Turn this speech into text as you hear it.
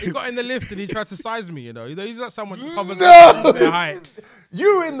He got in the lift and he tried to size me, you know. He's not someone just hovers No! their height.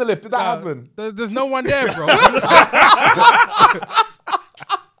 You were in the lift. Did that happen? There's no one there, bro.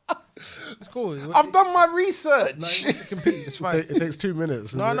 It's cool. I've done my research. No, you need to compete. It's fine. It takes 2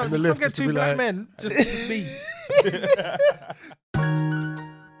 minutes. No, in the you lift can't get just to two be black like, men. Just me.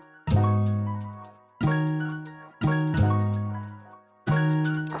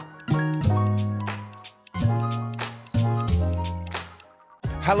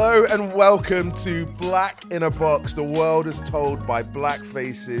 Hello and welcome to Black in a Box, the world is told by black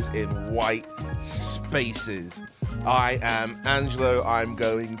faces in white spaces. I am Angelo. I'm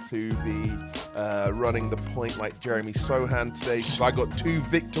going to be running the point like Jeremy Sohan today because I got two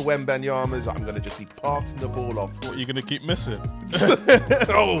Victor Wembanyama's. I'm going to just be passing the ball off. What are you going to keep missing?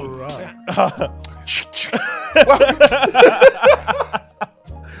 Oh, right.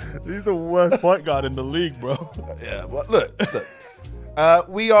 He's the worst point guard in the league, bro. Yeah, well, look.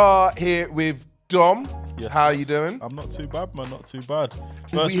 We are here with Dom. Yes, How are you doing? I'm not too bad, man. Not too bad.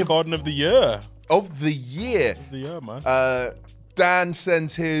 First recording of the year. Of the year. Man. Dan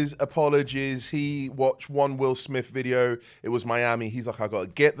sends his apologies. He watched one Will Smith video. It was Miami. He's like, I got to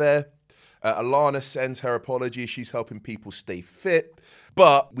get there. Alana sends her apology. She's helping people stay fit.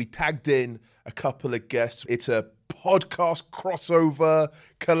 But we tagged in a couple of guests. It's a podcast crossover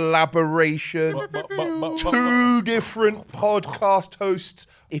collaboration. Two different podcast hosts.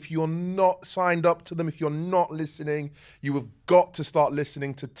 If you're not signed up to them, if you're not listening, you have got to start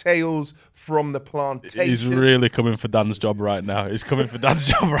listening to Tales from the Plantation. He's really coming for Dan's job right now. He's coming for Dan's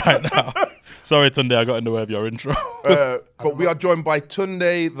job right now. Sorry, Tunde, I got in the way of your intro. But we are joined by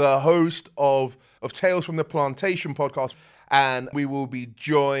Tunde, the host of Tales from the Plantation Podcast, and we will be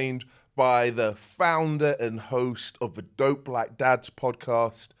joined by the founder and host of the Dope Black Dads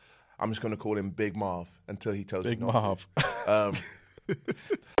podcast. I'm just going to call him Big Marv until he tells me not to.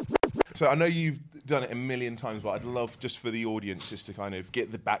 So I know you've done it a million times, but I'd love just for the audience just to kind of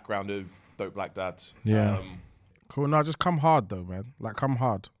get the background of Dope Black Dads. Yeah. Cool. No, just come hard though, man. Like come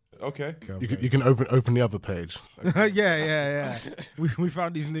hard. Okay. You can open the other page. yeah. We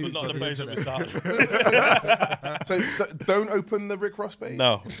found these new. But not the page that we started. So don't open the Rick Ross page?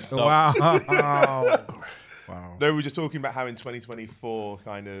 No. Wow. No, we're just talking about how in 2024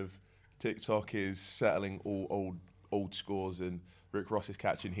 kind of TikTok is settling all old scores and Rick Ross is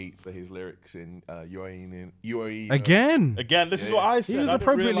catching heat for his lyrics in UAE. Again, this is what I said. he was I didn't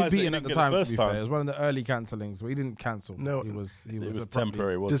appropriately realise that he beaten at didn't the get time. first To be fair, it was one of the early cancellings, but he didn't cancel. No, he was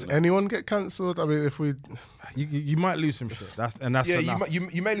temporary. Does Wasn't it? anyone get cancelled? I mean, if we... You might lose some shit. That's enough.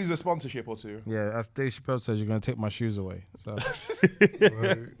 You may lose a sponsorship or two. Yeah, as Dave Chappelle says, you're going to take my shoes away. So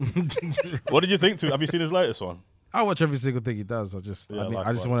What did you think? Have you seen his latest one? I watch every single thing he does. I just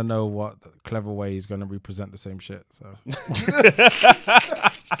want to know what clever way he's going to represent the same shit. So it's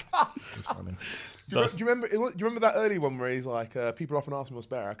funny. Do you remember that early one where he's like, people often ask me what's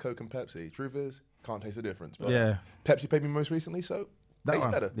better, Coke and Pepsi. Truth is, can't taste the difference. But Yeah. Pepsi paid me most recently, so That tastes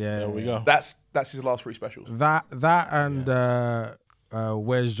one. better. Yeah, There we go. That's his last three specials. That and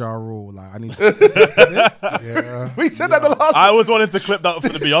Where's Ja Rule? Like I need to Yeah. We said that the last I was wanting to clip that for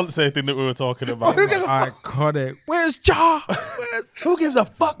the Beyonce thing that we were talking about. Who gives a fuck? iconic. Where's Ja? Who gives a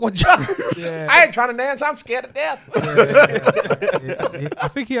fuck what Ja? Yeah. I ain't trying to dance. I'm scared to death. I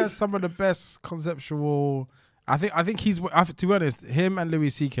think he has some of the best conceptual. I think he's. To be honest, him and Louis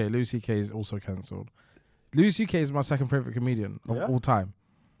C.K. Louis C.K. is also cancelled. Louis C.K. is my second favorite comedian of all time.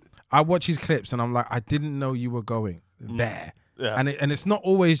 I watch his clips and I'm like, I didn't know you were going there. Yeah. And it's not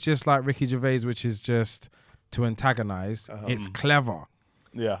always just like Ricky Gervais, which is just to antagonize. It's clever.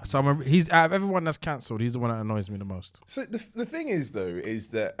 Yeah. So he's out of everyone that's cancelled, he's the one that annoys me the most. So the thing is, though, is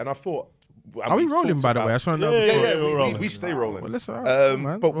that, and I thought... Are we rolling, by the way? I just want to know. Yeah, we stay rolling. Well, listen, all right,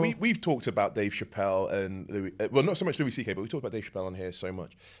 man. But Well, we've talked about Dave Chappelle and Louis, well, not so much Louis C.K., but we talked about Dave Chappelle on here so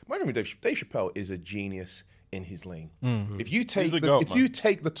much. My memory, Dave Chappelle is a genius in his lane. If you take you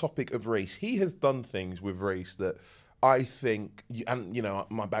take the topic of race, he has done things with race that I think, and you know,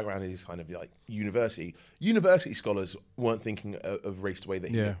 my background is kind of like university. University scholars weren't thinking of race the way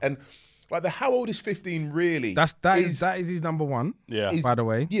that he did. And like the How Old is 15 really? that is his number one. Yeah. By the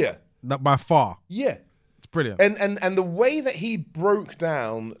way. Yeah. By far. Yeah. It's brilliant. And the way that he broke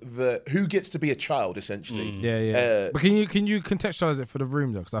down who gets to be a child, essentially. But can you contextualize it for the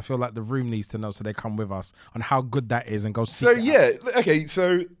room though? Because I feel like the room needs to know, so they come with us on how good that is and go see. So okay.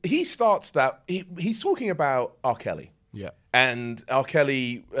 So he starts that he's talking about R. Kelly. Yeah. And R.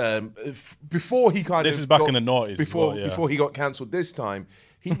 Kelly, before he kind This of is back in the noughties. before he got cancelled this time,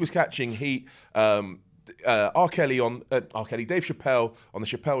 he was catching heat R. Kelly, Dave Chappelle on the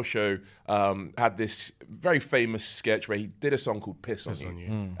Chappelle Show had this very famous sketch where he did a song called "Piss on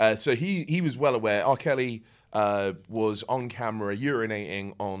You." So he was well aware. R. Kelly was on camera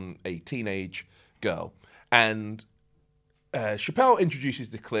urinating on a teenage girl, and Chappelle introduces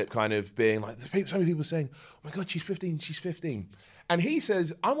the clip, kind of being like, so many people saying, "Oh my God, she's 15, she's 15," and he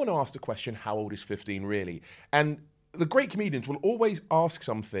says, "I want to ask the question: how old is 15 really?" And the great comedians will always ask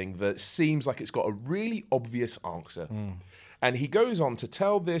something that seems like it's got a really obvious answer. And he goes on to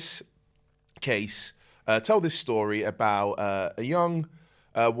tell this story about a young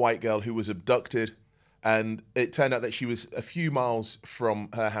white girl who was abducted, and it turned out that she was a few miles from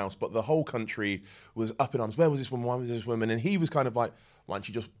her house, but the whole country was up in arms. Where was this woman? Why was this woman? And he was kind of like, why don't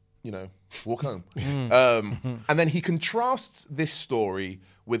you just, walk home? And then he contrasts this story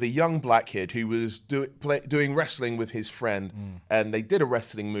with a young black kid who was doing wrestling with his friend, and they did a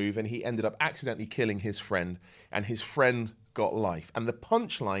wrestling move, and he ended up accidentally killing his friend, and his friend got life. And the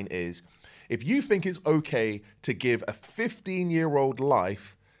punchline is, if you think it's okay to give a 15-year-old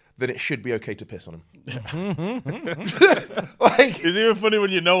life, then it should be okay to piss on him. It's even funny when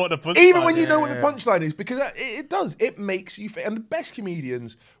you know what the punchline is. Even when you know what the punchline is, because it does. It makes you... And the best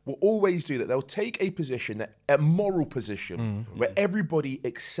comedians will always do that. They'll take a position, a moral position, where everybody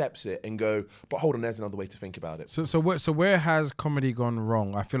accepts it and go, but hold on, there's another way to think about it. So where has comedy gone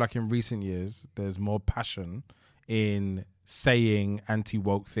wrong? I feel like in recent years, there's more passion in saying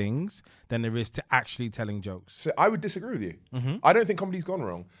anti-woke things than there is to actually telling jokes. So I would disagree with you. I don't think comedy's gone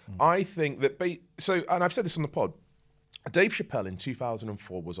wrong. I think that... and I've said this on the pod, Dave Chappelle in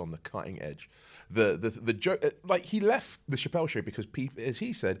 2004 was on the cutting edge. The joke, like, he left the Chappelle Show because people, as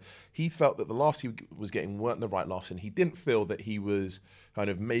he said, he felt that the laughs he was getting weren't the right laughs, and he didn't feel that he was kind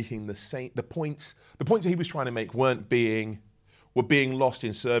of making the points that he was trying to make were being lost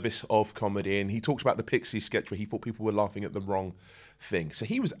in service of comedy. And he talks about the Pixies sketch where he thought people were laughing at the wrong thing. So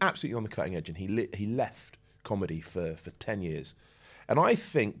he was absolutely on the cutting edge, and he left comedy for 10 years. And I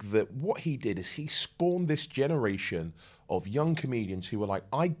think that what he did is he spawned this generation of young comedians who were like,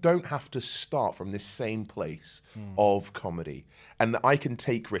 I don't have to start from this same place of comedy, and that I can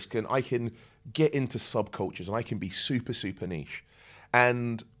take risk, and I can get into subcultures, and I can be super, super niche.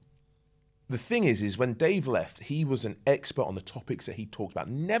 And the thing is when Dave left, he was an expert on the topics that he talked about.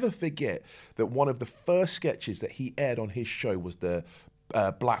 Never forget that one of the first sketches that he aired on his show was the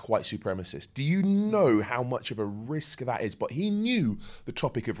black white supremacist. Do you know how much of a risk that is? But he knew the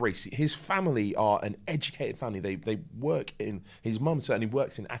topic of race. His family are an educated family. They work in, his mum certainly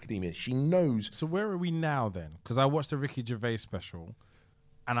works in academia. She knows. So where are we now then? Because I watched the Ricky Gervais special,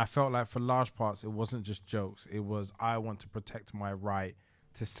 and I felt like for large parts it wasn't just jokes. It was, I want to protect my right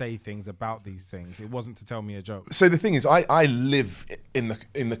to say things about these things. It wasn't to tell me a joke. So the thing is, I live in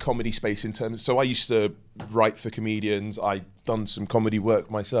the comedy space in terms. So I used to write for comedians. I've done some comedy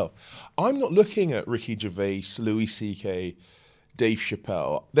work myself. I'm not looking at Ricky Gervais, Louis C.K., Dave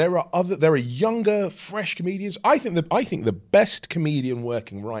Chappelle. There are younger, fresh comedians. I think the best comedian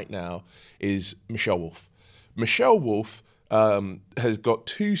working right now is Michelle Wolf. Michelle Wolf has got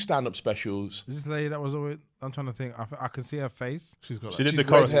 2 stand-up specials. Is this lady that was always... I'm trying to think. I can see her face. She did the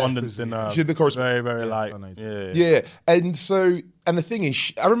correspondence in very, very light. Yeah. And the thing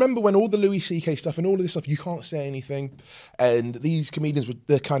is, I remember when all the Louis C.K. stuff and all of this stuff, you can't say anything. And these comedians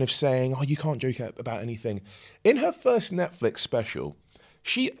they're kind of saying, oh, you can't joke about anything. In her first Netflix special,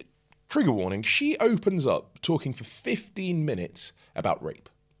 trigger warning, she opens up talking for 15 minutes about rape.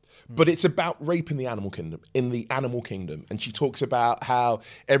 But it's about rape in the animal kingdom. And she talks about how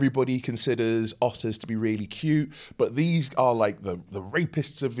everybody considers otters to be really cute, but these are like the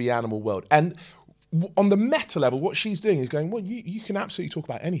rapists of the animal world. And on the meta level, what she's doing is going, well, you can absolutely talk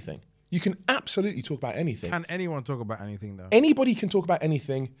about anything. You can absolutely talk about anything. Can anyone talk about anything, though? Anybody can talk about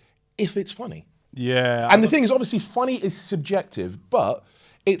anything if it's funny. Yeah. And the thing is, obviously, funny is subjective, but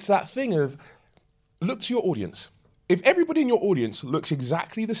it's that thing of, look to your audience. If everybody in your audience looks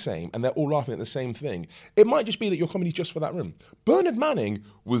exactly the same and they're all laughing at the same thing, it might just be that your comedy's just for that room. Bernard Manning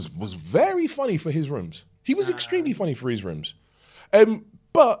was very funny for his rooms. He was extremely funny for his rooms.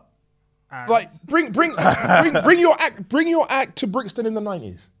 But like bring your act to Brixton in the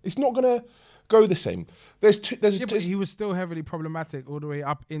 90s. It's not gonna go the same. But he was still heavily problematic all the way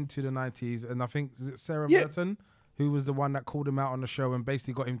up into the 90s, and I think is it Sarah Merton who was the one that called him out on the show and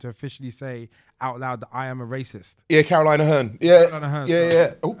basically got him to officially say out loud that I am a racist. Yeah, Carolina Hearn. Yeah, Carolina Hearn,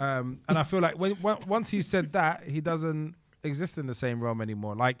 yeah. Oh. And I feel like once he said that, he doesn't exist in the same realm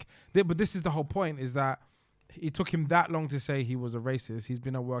anymore. But this is the whole point: is that it took him that long to say he was a racist. He's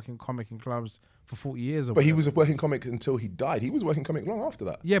been a working comic in clubs for 40 years. But he was a working comic until he died. He was working comic long after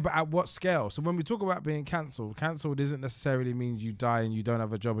that. Yeah, but at what scale? So when we talk about being cancelled doesn't necessarily mean you die and you don't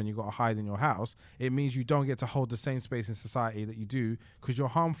have a job and you got to hide in your house. It means you don't get to hold the same space in society that you do because you're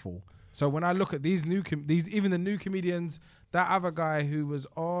harmful. So when I look at these even the new comedians, that other guy who was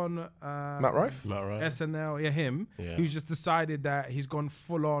on Matt Rife? SNL, him, who's just decided that he's gone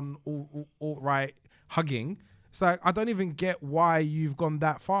full on alt-right hugging. It's like, I don't even get why you've gone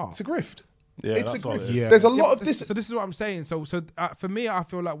that far. It's a grift. Yeah, it's a that's all grift. it is. There's a lot of this. So this is what I'm saying. So for me, I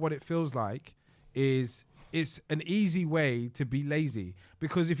feel like what it feels like is it's an easy way to be lazy,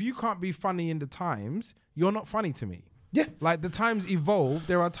 because if you can't be funny in the times, you're not funny to me. Yeah. Like, the times evolve.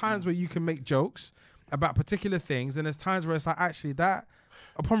 There are times where you can make jokes about particular things, and there's times where it's like, actually, that,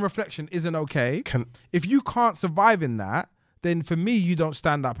 upon reflection, isn't okay. If you can't survive in that, then for me, you don't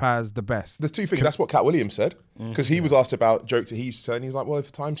stand up as the best. There's two things. That's what Cat Williams said, because he was asked about jokes that he used to say, and he's like, well,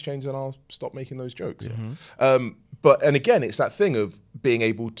 if times change, then I'll stop making those jokes. And again, it's that thing of being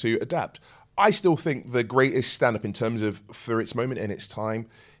able to adapt. I still think the greatest stand-up in terms of, for its moment in its time,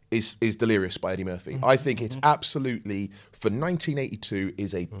 is Delirious by Eddie Murphy. I think it's absolutely, for 1982,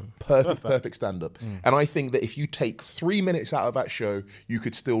 is a perfect stand-up. And I think that if you take 3 minutes out of that show, you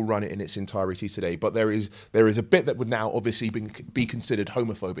could still run it in its entirety today. But there is a bit that would now obviously be considered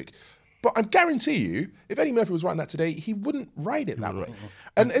homophobic. But I guarantee you, if Eddie Murphy was writing that today, he wouldn't write it that way.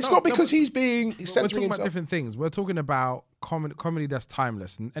 And it's not because he's being censoring We're talking himself. about different things. We're talking about comedy that's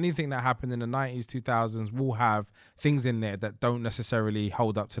timeless, and anything that happened in the 90s, 2000s will have things in there that don't necessarily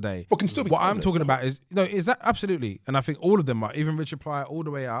hold up today. But can still be what timeless, I'm talking though. about is that absolutely, and I think all of them are, even Richard Pryor all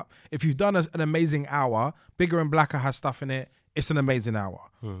the way up. If you've done an amazing hour, Bigger and Blacker has stuff in it, it's an amazing hour.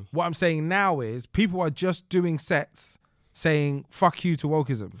 What I'm saying now is people are just doing sets saying fuck you to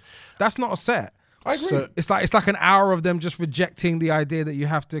wokeism. That's not a set. I agree. So- It's like an hour of them just rejecting the idea that you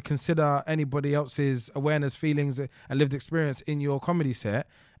have to consider anybody else's awareness, feelings, and lived experience in your comedy set,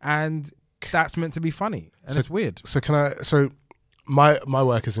 and that's meant to be funny, and it's weird. So my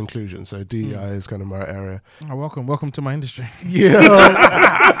work is inclusion, so DEI is kind of my area. Oh, welcome to my industry.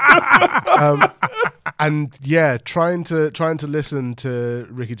 And yeah, trying to listen to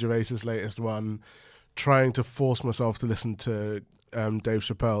Ricky Gervais's latest one, trying to force myself to listen to Dave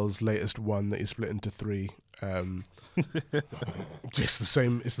Chappelle's latest one that he split into 3. Just the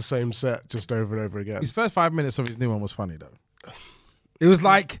same. It's the same set, just over and over again. His first 5 minutes of his new one was funny though. It was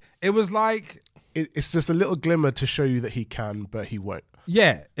like It's just a little glimmer to show you that he can, but he won't.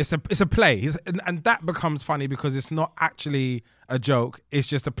 yeah, it's a play, and that becomes funny because it's not actually a joke. It's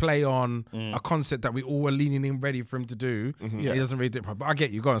just a play on a concept that we all were leaning in ready for him to do. Yeah. He doesn't really do it properly. But I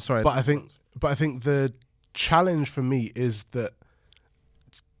get you. Go on. Sorry. But I think the challenge for me is that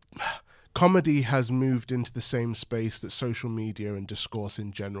comedy has moved into the same space that social media and discourse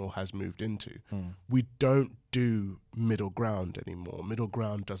in general has moved into. We don't do middle ground anymore. Middle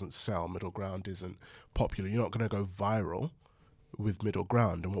ground doesn't sell. Middle ground isn't popular. You're not going to go viral with middle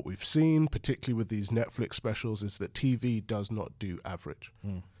ground. And what we've seen, particularly with these Netflix specials, is that TV does not do average.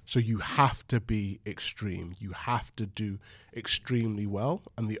 So you have to be extreme. You have to do extremely well.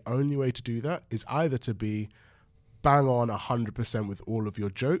 And the only way to do that is either to be bang on 100% with all of your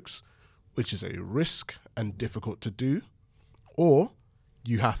jokes, which is a risk and difficult to do, or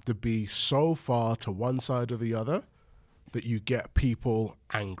you have to be so far to one side or the other that you get people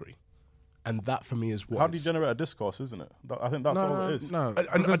angry. And that for me is what How do you generate a discourse, isn't it? I think that's all it is. No,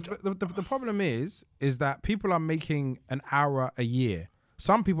 because the problem is that people are making an hour a year.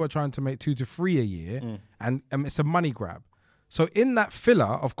 Some people are trying to make 2 to 3 a year, and it's a money grab. So in that filler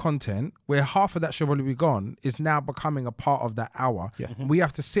of content, where half of that should probably be gone, is now becoming a part of that hour. Yeah. We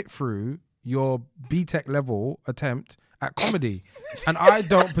have to sit through your BTEC level attempt at comedy, and I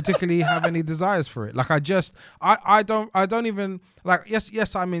don't particularly have any desires for it. Like I don't even like.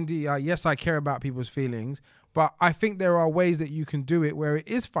 Yes, I'm in DEI. Yes, I care about people's feelings. But I think there are ways that you can do it where it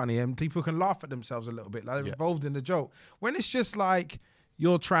is funny and people can laugh at themselves a little bit, like they're involved in the joke. When it's just like,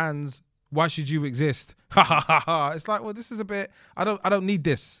 you're trans, why should you exist? Ha ha ha ha. It's like, well, this is a bit, I don't need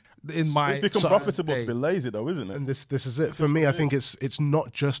this in my... It's become profitable to be lazy though, isn't it? And this is it. For me, I think it's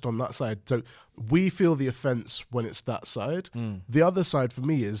not just on that side. So we feel the offense when it's that side. The other side for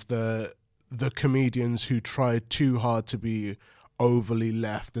me is the comedians who try too hard to be overly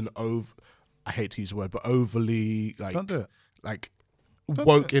left and I hate to use the word, but overly like... Don't do it. Like...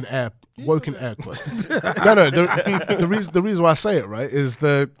 woke in air quotes. No. The reason why I say it right is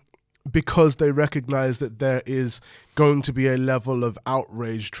because they recognize that there is going to be a level of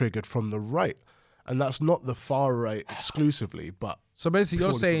outrage triggered from the right, and that's not the far right exclusively, but So basically,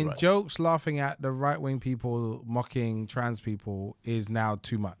 you're Purely saying right. jokes laughing at the right-wing people mocking trans people is now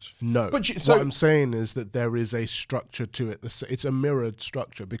too much. No. But What I'm saying is that there is a structure to it. It's a mirrored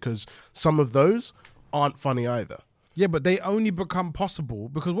structure because some of those aren't funny either. Yeah, but they only become possible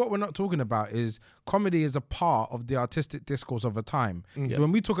because what we're not talking about is comedy is a part of the artistic discourse of a time. So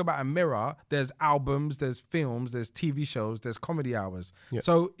when we talk about a mirror, there's albums, there's films, there's TV shows, there's comedy hours. Yeah.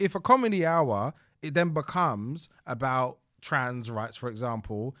 So if a comedy hour, it then becomes about trans rights, for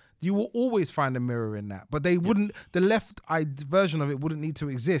example, you will always find a mirror in that. But they wouldn't, the left version of it wouldn't need to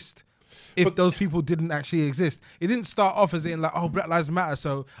exist if those people didn't actually exist. It didn't start off as in like, oh, Black Lives Matter,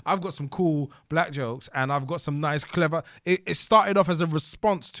 so I've got some cool black jokes and I've got some nice, clever... It started off as a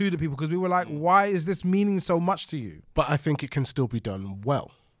response to the people because we were like, why is this meaning so much to you? But I think it can still be done well.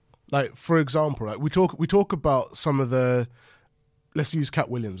 Like, for example, right, we talk about some of the... Let's use Cat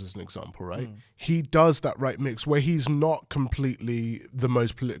Williams as an example, right? He does that right mix where he's not completely the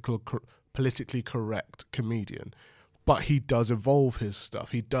most politically correct comedian, but he does evolve his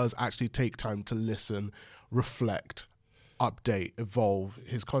stuff. He does actually take time to listen, reflect, update, evolve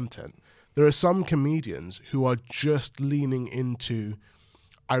his content. There are some comedians who are just leaning into,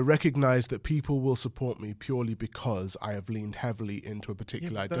 I recognize that people will support me purely because I have leaned heavily into a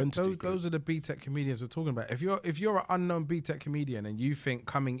particular identity group. Those are the B-Tech comedians we're talking about. If you're an unknown B-Tech comedian and you think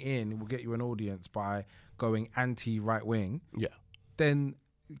coming in will get you an audience by going anti-right wing, then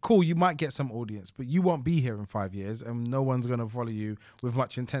cool, you might get some audience, but you won't be here in 5 years and no one's going to follow you with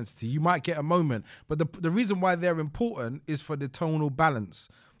much intensity. You might get a moment, but the reason why they're important is for the tonal balance.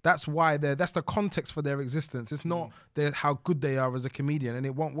 That's why that's the context for their existence. It's not how good they are as a comedian, and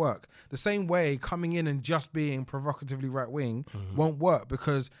it won't work. The same way coming in and just being provocatively right-wing won't work,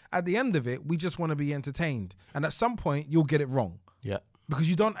 because at the end of it, we just want to be entertained. And at some point, you'll get it wrong. Yeah. Because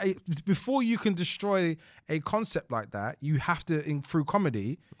you don't, before you can destroy a concept like that, you have to, through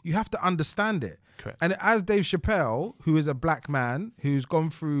comedy, you have to understand it. Correct. And as Dave Chappelle, who is a black man who's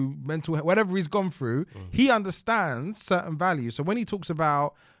gone through mental health, whatever he's gone through, he understands certain values. So when he talks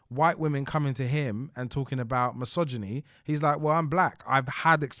about white women coming to him and talking about misogyny, he's like, well, I'm black. I've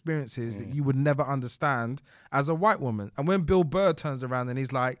had experiences that you would never understand as a white woman. And when Bill Burr turns around and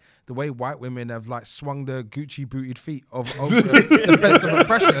he's like, the way white women have like swung their Gucci booted feet over the fence of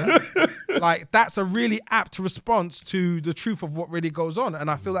oppression, like that's a really apt response to the truth of what really goes on.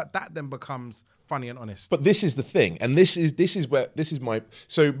 And I feel like that then becomes funny and honest. But this is the thing, and this is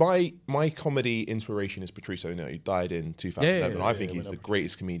my comedy inspiration is Patrice O'Neal. He died in 2011. I think he's the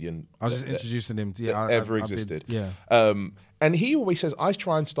greatest comedian I was just introducing him to ever existed. And he always says, I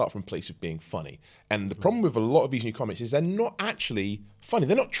try and start from a place of being funny. And the problem with a lot of these new comics is they're not actually funny.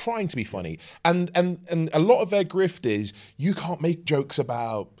 They're not trying to be funny. And a lot of their grift is, you can't make jokes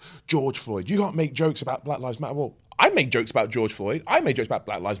about George Floyd. You can't make jokes about Black Lives Matter. Well, I make jokes about George Floyd. I made jokes about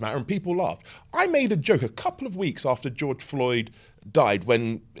Black Lives Matter, and people laughed. I made a joke a couple of weeks after George Floyd died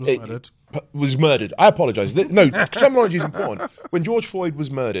when was murdered. I apologize. No, terminology is important. When George Floyd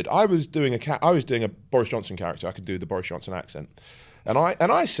was murdered, I was doing a Boris Johnson character. I could do the Boris Johnson accent. And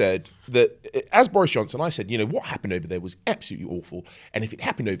I said that, as Boris Johnson, I said, what happened over there was absolutely awful. And if it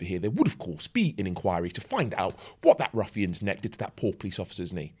happened over here, there would, of course, be an inquiry to find out what that ruffian's neck did to that poor police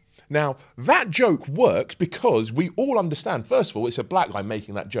officer's knee. Now, that joke works because we all understand, first of all, it's a black guy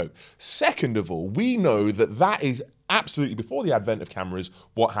making that joke. Second of all, we know that is absolutely, before the advent of cameras,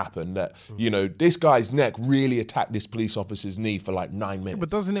 what happened. That, this guy's neck really attacked this police officer's knee for like 9 minutes. But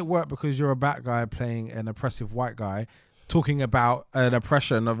doesn't it work because you're a black guy playing an oppressive white guy, talking about an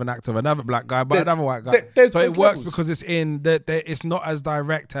oppression of an act of another black guy by another white guy? So it works levels. Because it's it's not as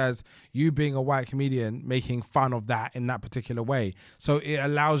direct as you being a white comedian making fun of that in that particular way. So it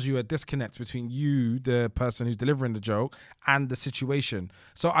allows you a disconnect between you, the person who's delivering the joke, and the situation.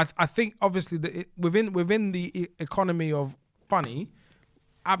 So I think obviously that within the economy of funny,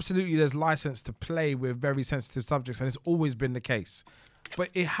 absolutely there's license to play with very sensitive subjects, and it's always been the case. But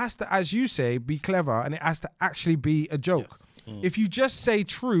it has to, as you say, be clever, and it has to actually be a joke. Yes. If you just say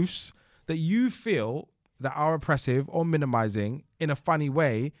truths that you feel that are oppressive or minimizing in a funny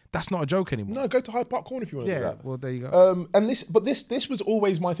way, that's not a joke anymore. No, go to Hyde Park Corner if you want to do that. Yeah, well, there you go. And this was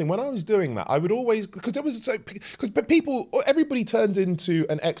always my thing. When I was doing that, I would always, everybody turns into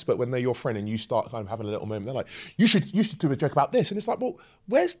an expert when they're your friend and you start kind of having a little moment. They're like, you should do a joke about this. And it's like, well,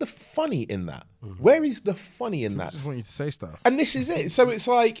 where's the funny in that? Mm-hmm. Where is the funny in that? I just want you to say stuff. And this is it. So it's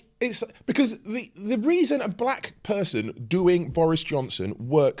like, it's because the reason a black person doing Boris Johnson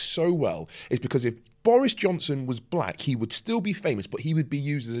works so well is because if Boris Johnson was black, he would still be famous, but he would be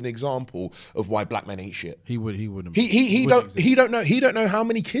used as an example of why black men ain't shit. He wouldn't. He don't know how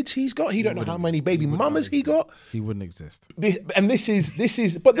many kids he's got. He don't know how many baby mamas he got. He wouldn't exist. This is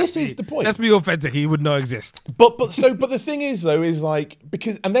the point. Let's be authentic. He would not exist. But the thing is though, is like,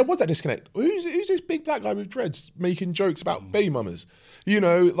 because, and there was that disconnect. Who's this big black guy with dreads making jokes about baby mamas? You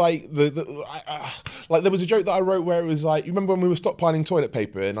know, like like there was a joke that I wrote where it was like, you remember when we were stockpiling toilet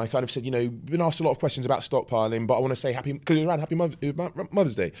paper, and I kind of said, you know, been asked a lot of questions about stockpiling, but I want to say because it was around Happy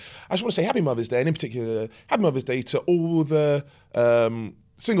Mother's Day. I just want to say Happy Mother's Day, and in particular, Happy Mother's Day to all the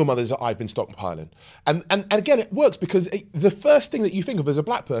single mothers that I've been stockpiling. And again, it works because the first thing that you think of as a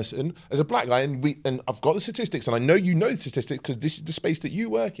black person, as a black guy, and I've got the statistics, and I know you know the statistics because this is the space that you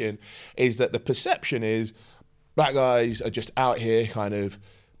work in, is that the perception is black guys are just out here kind of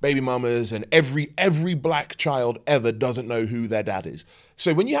baby mamas, and every black child ever doesn't know who their dad is.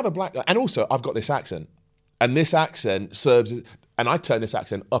 So when you have a black guy, and also I've got this accent, and this accent serves, and I turn this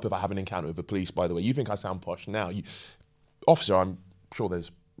accent up if I have an encounter with the police, by the way. You think I sound posh now. Officer, I'm sure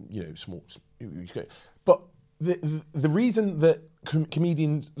there's, you know, small, but the reason that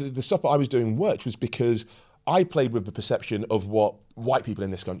comedians, the stuff that I was doing worked was because I played with the perception of what white people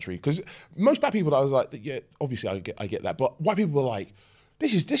in this country, because most black people, I was like, yeah, obviously I get that, but white people were like,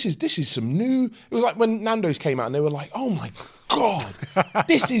 this is some new. It was like when Nando's came out and they were like, oh my God,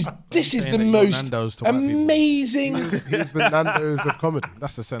 this is the most amazing. He's the Nando's of comedy.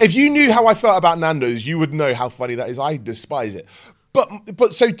 That's the sense. If you knew how I felt about Nando's, you would know how funny that is. I despise it.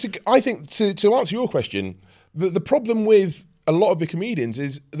 But so I think to answer your question, the problem with a lot of the comedians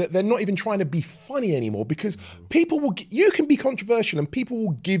is that they're not even trying to be funny anymore, because you can be controversial and people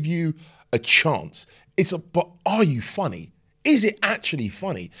will give you a chance. But are you funny? Is it actually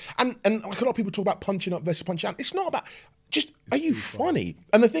funny? And like a lot of people talk about punching up versus punching out. It's not about just, are you funny?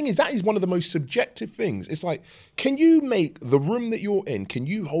 And the thing is, that is one of the most subjective things. It's like, can you make the room that you're in, can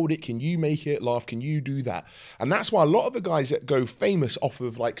you hold it? Can you make it laugh? Can you do that? And that's why a lot of the guys that go famous off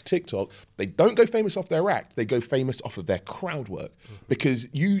of like TikTok, they don't go famous off their act. They go famous off of their crowd work. Because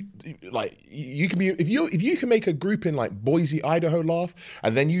you can be, if you can make a group in like Boise, Idaho laugh,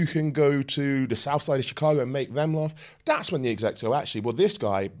 and then you can go to the south side of Chicago and make them laugh, that's when the execs go, actually, well, this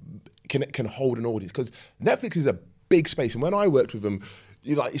guy can hold an audience. Because Netflix is a big space, and when I worked with them,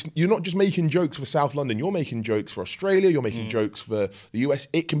 you're not just making jokes for South London, you're making jokes for Australia, you're making jokes for the US.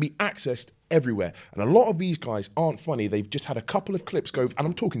 It can be accessed everywhere, and a lot of these guys aren't funny. They've just had a couple of clips go, and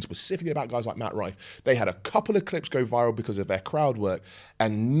I'm talking specifically about guys like Matt Rife. They had a couple of clips go viral because of their crowd work,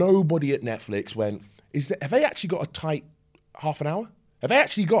 and nobody at Netflix went, have they actually got a tight half an hour?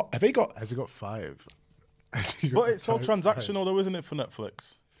 Has he got 5? But it's all transactional though, isn't it, for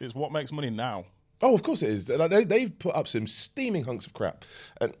Netflix? It's what makes money now. Oh, of course it is. Like, they've put up some steaming hunks of crap.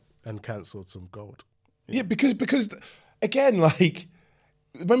 And cancelled some gold. Yeah, because again, like,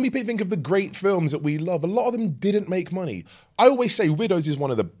 when we think of the great films that we love, a lot of them didn't make money. I always say Widows is one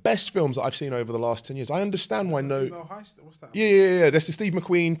of the best films that I've seen over the last 10 years. I understand why Female heist? What's that? Yeah. That's the Steve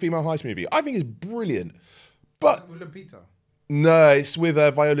McQueen female heist movie. I think it's brilliant. But Lupita. No, it's with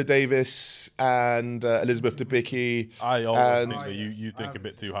Viola Davis and Elizabeth Debicki. I always think that you think a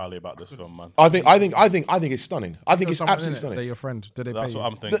bit too highly about this film, man. I think it's stunning. I think it's absolutely stunning. They're your friend. That's what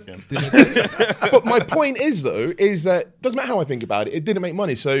I'm thinking. But my point is though, is that doesn't matter how I think about it, it didn't make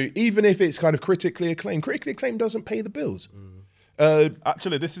money. So even if it's kind of critically acclaimed doesn't pay the bills.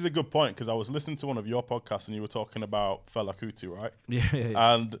 Actually, this is a good point, because I was listening to one of your podcasts and you were talking about Fela Kuti, right?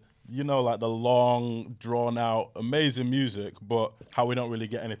 Yeah. And you know, like the long, drawn-out, amazing music, but how we don't really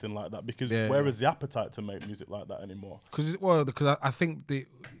get anything like that, because where is the appetite to make music like that anymore? Because I think the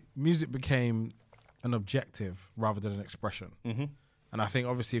music became an objective rather than an expression. Mm-hmm. And I think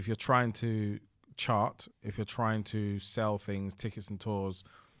obviously if you're trying to chart, if you're trying to sell things, tickets and tours,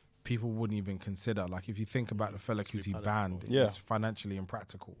 people wouldn't even consider. Like if you think about the Fela Kuti band, it's financially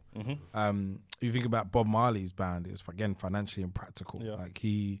impractical. Mm-hmm. If you think about Bob Marley's band, it's again financially impractical. Yeah. Like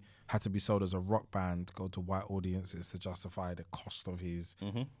he had to be sold as a rock band, go to white audiences to justify the cost of his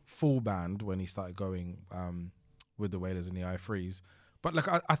full band when he started going with the Wailers and the I3s. But like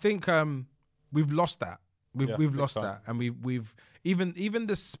I think we've lost that. We've lost that, and we've even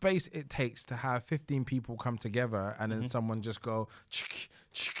the space it takes to have 15 people come together and then someone just go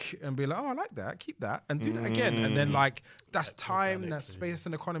and be like, oh, I like that, keep that, and do that again, and then like that's time, that space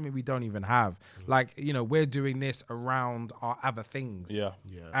and economy we don't even have. Like, you know, we're doing this around our other things,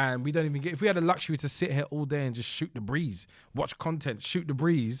 and we don't even get. If we had the luxury to sit here all day and just shoot the breeze, watch content, shoot the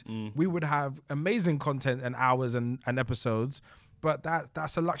breeze, we would have amazing content and hours and episodes. But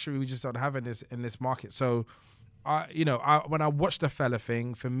that's a luxury we just don't have in this market. So when I watched the fella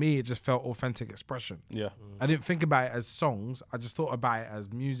thing, for me, it just felt authentic expression. Yeah. I didn't think about it as songs. I just thought about it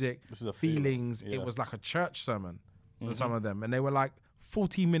as music, This is a feelings. feeling. Yeah. It was like a church sermon on some of them. And they were like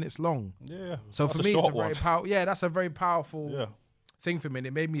 40 minutes long. Yeah. So That's for me, it's a very powerful. that's a very powerful Yeah. thing for me. And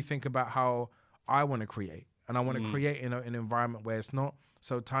it made me think about how I want to create. And I want to create in an environment where it's not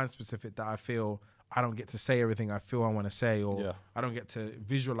so time specific that I feel I don't get to say everything I feel I want to say, or I don't get to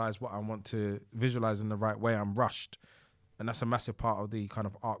visualize what I want to visualize in the right way. I'm rushed. And that's a massive part of the kind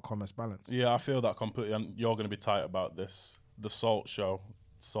of art commerce balance. Yeah, I feel that completely. And you're going to be tight about this. The Salt show,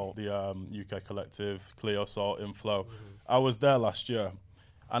 Salt, the UK collective, Cleo, Salt, Inflow. I was there last year.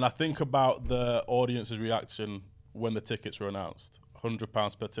 And I think about the audience's reaction when the tickets were announced.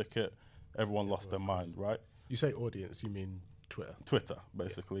 £100 per ticket. Everyone lost their mind, right? You say audience, you mean Twitter? Twitter,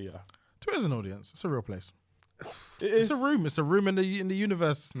 basically, yeah. Twitter's an audience. It's a real place. It is. It's a room. It's a room in the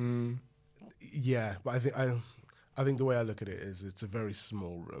universe. Yeah, but I think the way I look at it is it's a very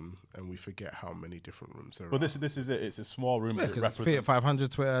small room, and we forget how many different rooms there are. But this is it. It's a small room. Yeah, It because there's Fiat represents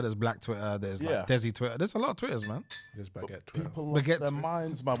 500 Twitter, there's Black Twitter, there's like Desi Twitter. There's a lot of Twitters, man. There's baguette Twitter. People lost Baguette their Twitter.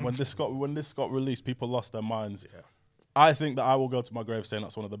 minds, man. When this got released, people lost their minds. Yeah. I think that I will go to my grave saying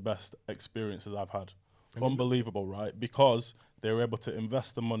that's one of the best experiences I've had. Unbelievable, right? Because they were able to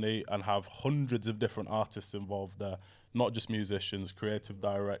invest the money and have hundreds of different artists involved there, not just musicians, creative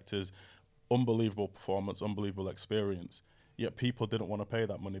directors. Unbelievable performance, unbelievable experience. Yet people didn't want to pay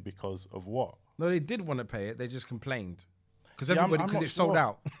that money because of what? No, they did want to pay it. They just complained. Because Yeah, everybody, I'm because not it sold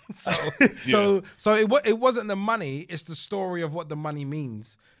sure. out. So it wasn't the money, it's the story of what the money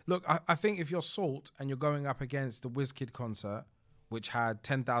means. Look, I think if you're Salt and you're going up against the WizKid concert, which had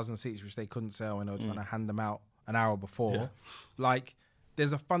 10,000 seats, which they couldn't sell, and they were trying to hand them out an hour before, like,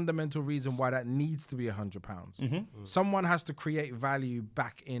 there's a fundamental reason why that needs to be £100. Someone has to create value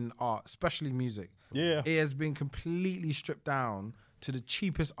back in art, especially music. Yeah. It has been completely stripped down to the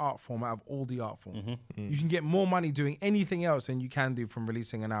cheapest art form out of all the art forms. You can get more money doing anything else than you can do from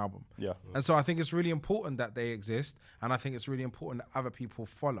releasing an album. Yeah. And so I think it's really important that they exist, and I think it's really important that other people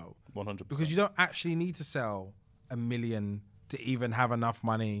follow. 100%. Because you don't actually need to sell 1 million to even have enough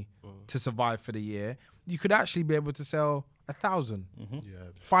money to survive for the year. You could actually be able to sell 1,000,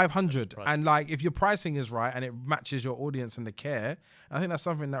 500. And like, if your pricing is right and it matches your audience and the care, I think that's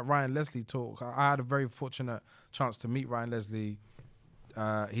something that Ryan Leslie taught. I had a very fortunate chance to meet Ryan Leslie.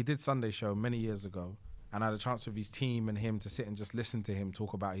 He did Sunday Show many years ago, and I had a chance with his team and him to sit and just listen to him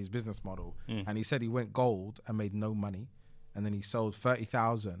talk about his business model. And he said he went gold and made no money, and then he sold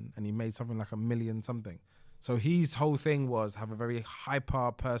 30,000 and he made something like 1 million something. So his whole thing was have a very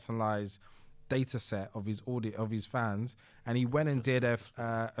hyper personalized data set of his of his fans, and he went and did a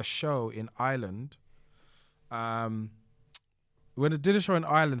show in Ireland. When it did a show in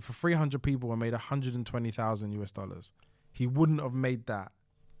Ireland for 300 people and made $120,000 US. He wouldn't have made that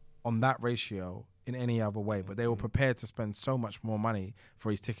on that ratio in any other way, but they were prepared to spend so much more money for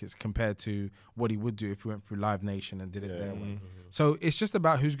his tickets compared to what he would do if he went through Live Nation and did it their way. So it's just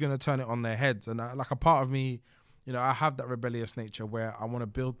about who's going to turn it on their heads. And like a part of me, you know, I have that rebellious nature where I want to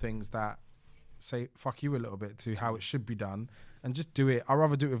build things that say fuck you a little bit to how it should be done and just do it. I'd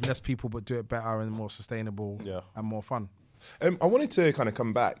rather do it with less people, but do it better and more sustainable and more fun. I wanted to kind of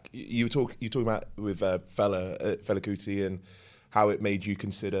come back. You talking about with Fela Kuti and how it made you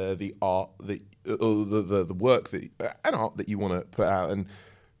consider the art that or the work that and art that you want to put out, and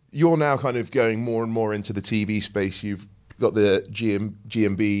you're now kind of going more and more into the TV space. You've got the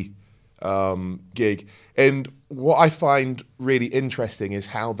GMB gig, and what I find really interesting is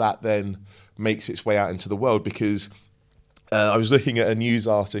how that then makes its way out into the world, because I was looking at a news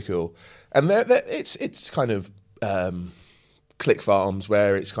article, and it's kind of click farms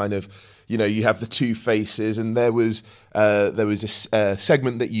where it's kind of, you know, you have the two faces, and there was a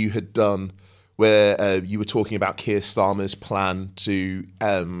segment that you had done where you were talking about Keir Starmer's plan to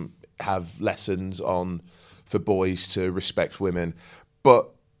have lessons for boys to respect women,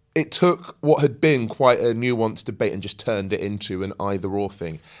 but it took what had been quite a nuanced debate and just turned it into an either-or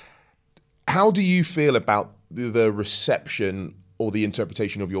thing. How do you feel about the reception or the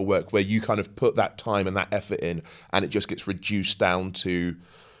interpretation of your work where you kind of put that time and that effort in and it just gets reduced down to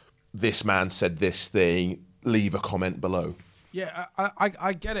this man said this thing, leave a comment below? Yeah,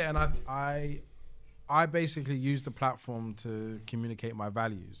 I get it, and I basically use the platform to communicate my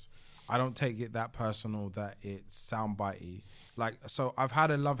values. I don't take it that personal that it's soundbitey. Like, so I've had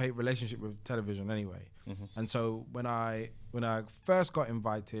a love-hate relationship with television anyway. And so when I first got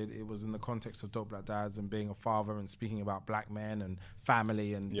invited, it was in the context of Dope Black Dads and being a father and speaking about black men and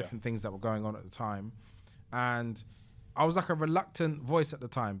family and different things that were going on at the time. And I was like a reluctant voice at the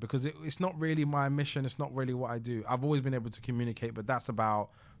time because it's not really my mission. It's not really what I do. I've always been able to communicate, but that's about,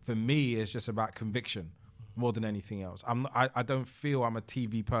 for me, it's just about conviction more than anything else. I don't feel I'm a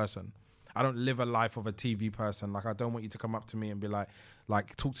TV person. I don't live a life of a TV person. Like, I don't want you to come up to me and be like,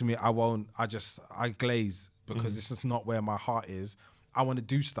 talk to me. I won't. I glaze because it's just not where my heart is. I want to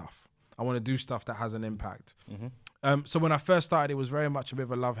do stuff. I want to do stuff that has an impact. So when I first started, it was very much a bit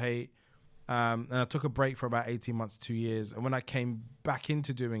of a love-hate. And I took a break for about 18 months, 2 years. And when I came back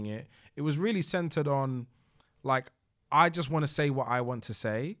into doing it, it was really centered on, like, I just want to say what I want to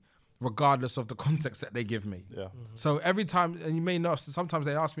say, regardless of the context that they give me. Yeah. So every time, and you may know, sometimes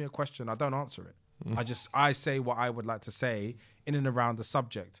they ask me a question, I don't answer it. I say what I would like to say in and around the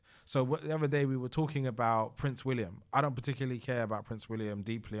subject. So the other day we were talking about Prince William. I don't particularly care about Prince William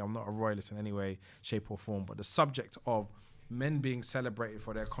deeply. I'm not a royalist in any way, shape or form. But the subject of men being celebrated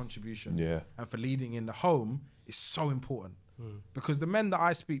for their contribution and for leading in the home is so important. Because the men that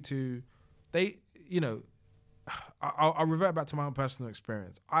I speak to, they, you know, I'll revert back to my own personal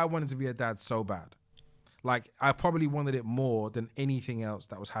experience. I wanted to be a dad so bad. Like, I probably wanted it more than anything else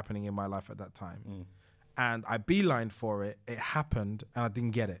that was happening in my life at that time. And I beelined for it. It happened, and I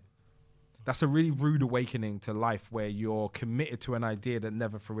didn't get it. That's a really rude awakening to life where you're committed to an idea that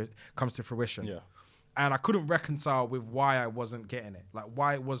never comes to fruition. Yeah. And I couldn't reconcile with why I wasn't getting it. Like,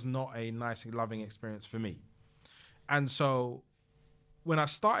 why it was not a nice, loving experience for me. And so when I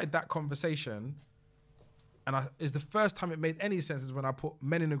started that conversation, and it's the first time it made any sense is when I put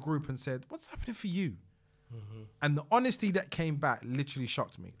men in a group and said, what's happening for you? And the honesty that came back literally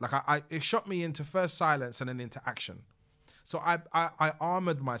shocked me. Like, it shocked me into first silence and then into action. So I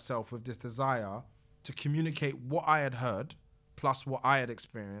armored myself with this desire to communicate what I had heard plus what I had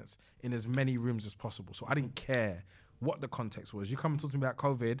experienced in as many rooms as possible. So I didn't care what the context was. You come and talk to me about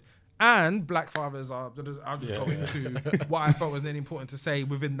COVID and black fathers I'll just go into what I felt was then important to say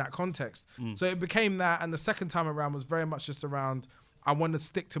within that context. So it became that. And the second time around was very much just around, I want to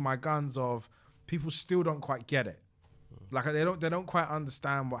stick to my guns of people still don't quite get it. Like, they don't quite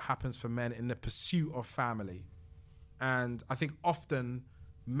understand what happens for men in the pursuit of family. And I think often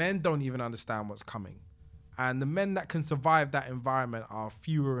men don't even understand what's coming. And the men that can survive that environment are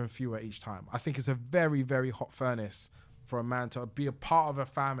fewer and fewer each time. I think it's a very, very hot furnace for a man to be a part of a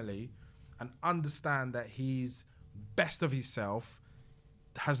family and understand that he's best of himself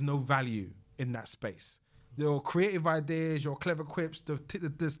has no value in that space. Your creative ideas, your clever quips,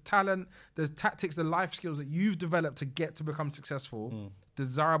 there's talent, there's tactics, the life skills that you've developed to get to become successful,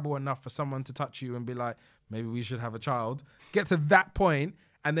 desirable enough for someone to touch you and be like, maybe we should have a child. Get to that point,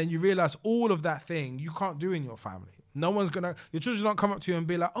 and then you realize all of that thing you can't do in your family. No one's your children don't come up to you and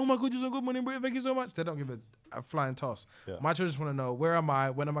be like, oh my God, you're so good, money, thank you so much. They don't give a flying toss. Yeah. My children just want to know, where am I?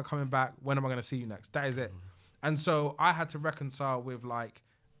 When am I coming back? When am I going to see you next? That is it. And so I had to reconcile with like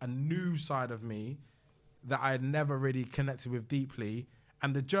a new side of me that I had never really connected with deeply.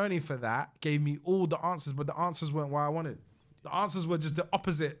 And the journey for that gave me all the answers, but the answers weren't what I wanted. The answers were just the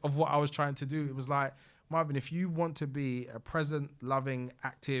opposite of what I was trying to do. It was like, Marvyn, if you want to be a present, loving,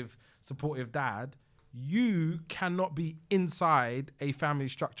 active, supportive dad, you cannot be inside a family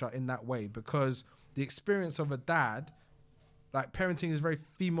structure in that way, because the experience of a dad, like, parenting is very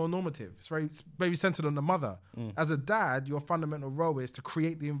female normative. It's very centered on the mother. As a dad, your fundamental role is to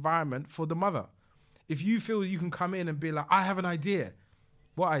create the environment for the mother. If you feel you can come in and be like, I have an idea.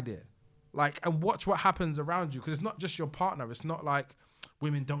 What idea? Like, and watch what happens around you. Because it's not just your partner. It's not like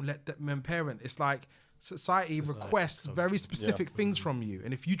women don't let men parent. It's like society requests very specific things from you.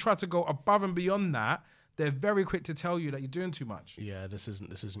 And if you try to go above and beyond that, they're very quick to tell you that you're doing too much. Yeah, this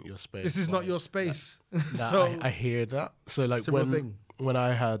isn't your space. This is not your space. So I hear that. So like when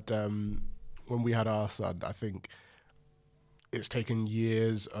I had when we had our son, I think it's taken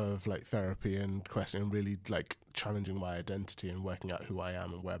years of like therapy and questioning, really like challenging my identity and working out who I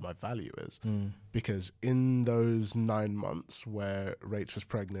am and where my value is. Because in those 9 months where Rach was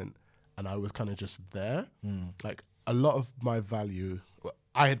pregnant and I was kind of just there, like a lot of my value,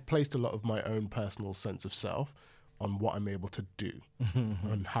 I had placed a lot of my own personal sense of self on what I'm able to do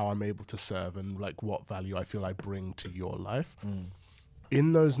and how I'm able to serve and like what value I feel I bring to your life.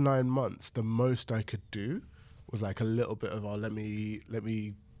 In those 9 months, the most I could do was like a little bit of, let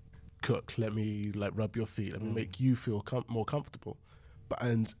me cook, let me like rub your feet, let me make you feel more comfortable.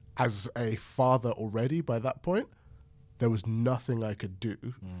 And as a father already by that point, there was nothing I could do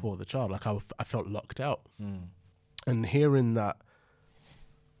for the child. Like I felt locked out. And hearing that,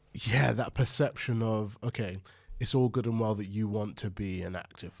 that perception of, okay, it's all good and well that you want to be an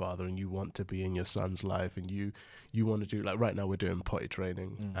active father and you want to be in your son's life and you want to do, like right now we're doing potty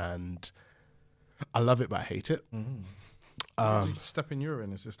training and I love it, but I hate it. You step in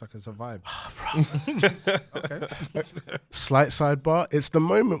urine, it's just like it's a vibe. Okay. Slight sidebar. It's the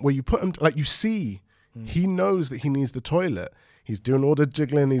moment where you put him, like you see, he knows that he needs the toilet. He's doing all the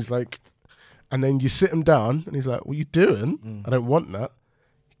jiggling. He's like, and then you sit him down and he's like, what are you doing? I don't want that.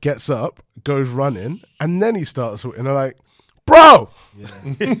 Gets up, goes running, and then he starts, and they're like, bro,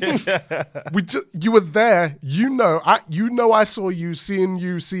 you were there. I saw you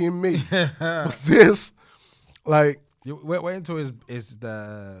seeing me. What's this? Like, wait until is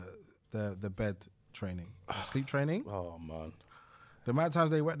the bed training, the sleep training. Oh man, the amount of times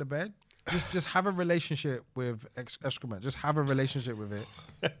they wet the bed. Just have a relationship with excrement. Just have a relationship with it,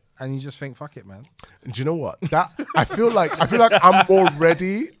 and you just think, fuck it, man. Do you know what? That I feel like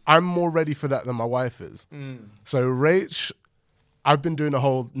I'm more ready for that than my wife is. So Rach, I've been doing a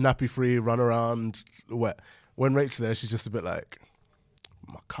whole nappy free run around wet. When Rachel's there, she's just a bit like,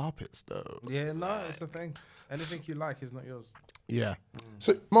 my carpets though. Yeah, no, it's a thing. Anything you like is not yours. Yeah.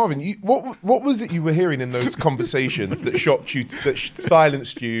 So Marvyn, what was it you were hearing in those conversations that shocked you, that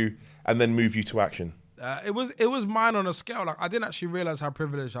silenced you, and then moved you to action? It was mine on a scale. Like I didn't actually realize how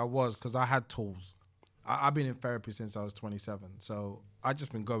privileged I was because I had tools. I've been in therapy since I was 27, so I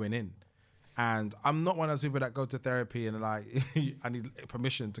just been going in. And I'm not one of those people that go to therapy and like I need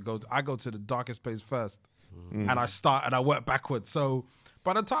permission to go. I go to the darkest place first, and I work backwards. So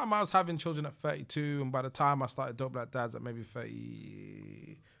by the time I was having children at 32, and by the time I started Dope Black Dads at maybe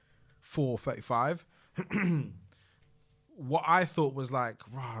 34, 35, what I thought was like,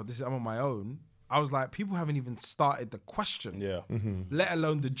 wow, I'm on my own. I was like, people haven't even started the question, let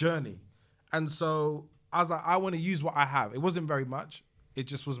alone the journey. And so I was like, I want to use what I have. It wasn't very much. It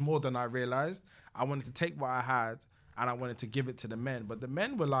just was more than I realized. I wanted to take what I had and I wanted to give it to the men. But the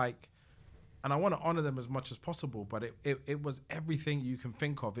men were like, and I want to honor them as much as possible, but it was everything you can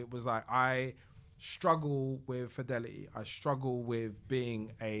think of. It was like, I struggle with fidelity. I struggle with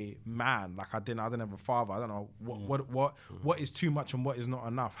being a man. Like I didn't have a father. I don't know what is too much and what is not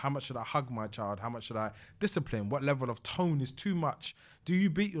enough. How much should I hug my child? How much should I discipline? What level of tone is too much? Do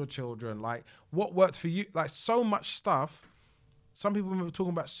you beat your children? Like what works for you? Like so much stuff. Some people were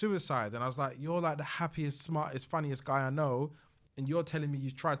talking about suicide and I was like, you're like the happiest, smartest, funniest guy I know. And you're telling me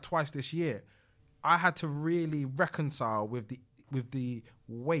you tried twice this year. I had to really reconcile with the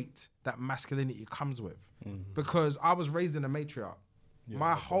weight that masculinity comes with. Because I was raised in a matriarch.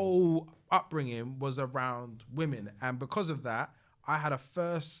 My whole upbringing was around women. And because of that, I had a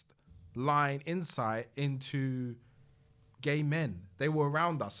first line insight into gay men. They were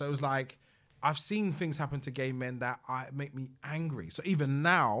around us. So it was like, I've seen things happen to gay men that make me angry. So even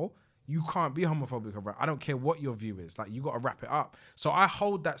now, you can't be homophobic about it. I don't care what your view is. Like, you got to wrap it up. So I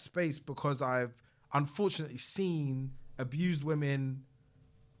hold that space because I've unfortunately seen abused women,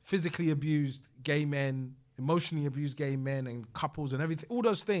 physically abused gay men, emotionally abused gay men and couples and everything, all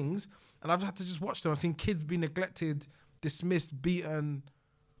those things. And I've had to just watch them. I've seen kids be neglected, dismissed, beaten,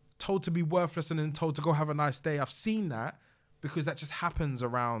 told to be worthless and then told to go have a nice day. I've seen that because that just happens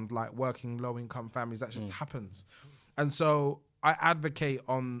around like working low-income families. That just happens. And so I advocate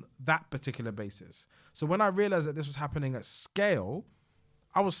on that particular basis. So when I realized that this was happening at scale,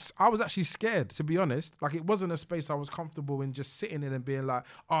 I was actually scared, to be honest. Like it wasn't a space I was comfortable in just sitting in and being like,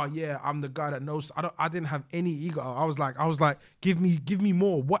 oh yeah, I'm the guy that knows. I didn't have any ego. I was like, give me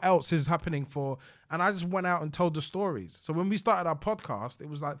more. What else is happening for? And I just went out and told the stories. So when we started our podcast, it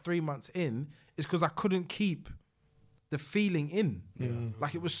was like 3 months in. It's because I couldn't keep the feeling in.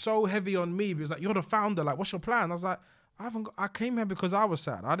 Like it was so heavy on me. It was like, you're the founder. Like, what's your plan? I was like, I came here because I was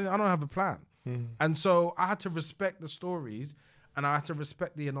sad. I don't have a plan. And so I had to respect the stories and I had to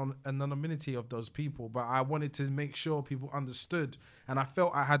respect the anonymity of those people, but I wanted to make sure people understood and I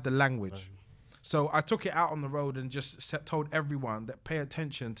felt I had the language. So I took it out on the road and just told everyone that pay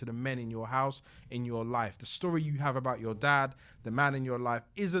attention to the men in your house, in your life. The story you have about your dad, the man in your life,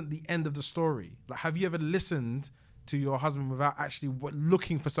 isn't the end of the story. Like, have you ever listened to your husband without actually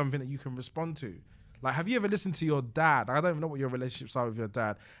looking for something that you can respond to? Like, have you ever listened to your dad? I don't even know what your relationships are with your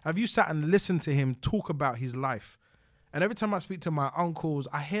dad. Have you sat and listened to him talk about his life? And every time I speak to my uncles,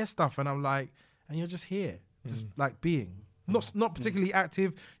 I hear stuff and I'm like, and you're just here, just like being. Not particularly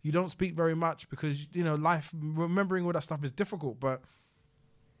active. You don't speak very much because, you know, life, remembering all that stuff is difficult, but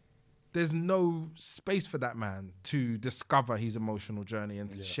there's no space for that man to discover his emotional journey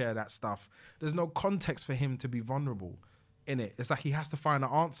and to share that stuff. There's no context for him to be vulnerable in it. It's like he has to find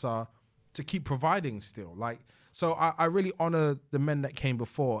an answer to keep providing still. Like, so I really honor the men that came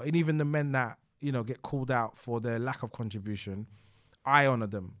before and even the men that, you know, get called out for their lack of contribution. I honor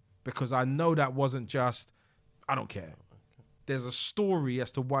them because I know that wasn't just, I don't care. there's a story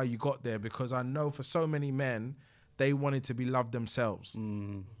as to why you got there, because I know for so many men, they wanted to be loved themselves.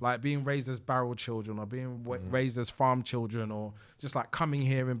 Like being raised as barrel children or being raised as farm children, or just like coming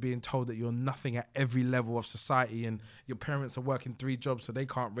here and being told that you're nothing at every level of society and your parents are working 3 jobs so they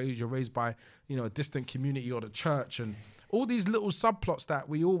can't raise you. You're raised by, you know, a distant community or the church, and all these little subplots that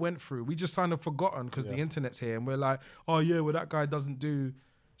we all went through. We just kind of forgotten because the internet's here and we're like, oh yeah, well that guy doesn't do.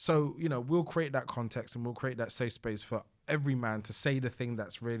 So, you know, we'll create that context and we'll create that safe space for every man to say the thing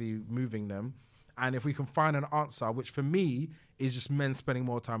that's really moving them. And if we can find an answer, which for me is just men spending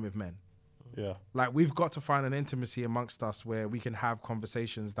more time with men. Yeah. Like we've got to find an intimacy amongst us where we can have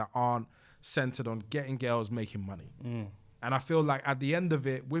conversations that aren't centered on getting girls making money. And I feel like at the end of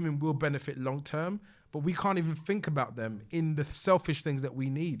it, women will benefit long term, but we can't even think about them in the selfish things that we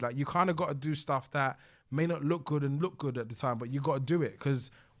need. Like you kind of got to do stuff that may not look good and look good at the time, but you got to do it, because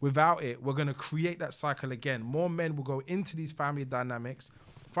without it, we're going to create that cycle again. More men will go into these family dynamics,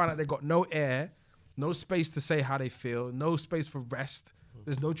 find out they got no air, no space to say how they feel, no space for rest.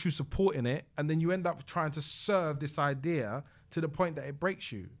 There's no true support in it. And then you end up trying to serve this idea to the point that it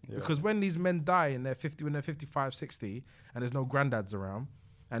breaks you. Yeah. Because when these men die in their 50, when they're 55, 60, and there's no granddads around,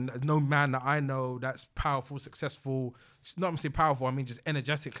 and there's no man that I know that's powerful, successful, not I'm saying powerful, I mean just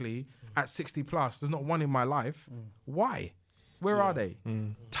energetically at 60 plus, there's not one in my life. Why? Where are they?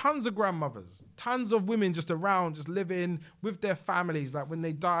 Tons of grandmothers, tons of women just around, just living with their families. Like when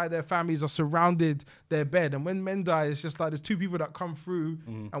they die, their families are surrounded their bed. And when men die, it's just like there's 2 people that come through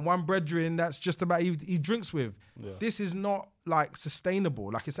and one brethren that's just about he drinks with. Yeah. This is not like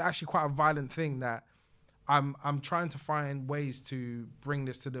sustainable. Like it's actually quite a violent thing that I'm trying to find ways to bring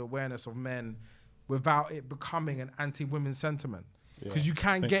this to the awareness of men without it becoming an anti-women sentiment. Because you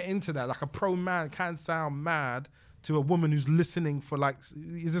can get into that. Like a pro man can sound mad to a woman who's listening for like,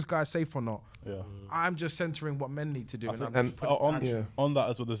 is this guy safe or not? Yeah. I'm just centering what men need to do. On that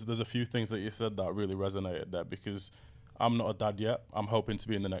as well, there's a few things that you said that really resonated there, because I'm not a dad yet. I'm hoping to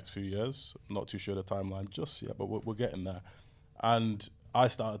be in the next few years. I'm not too sure the timeline just yet, but we're getting there. And I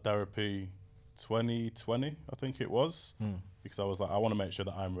started therapy 2020, I think it was, because I was like, I want to make sure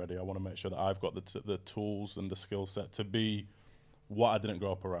that I'm ready. I want to make sure that I've got the tools and the skill set to be what I didn't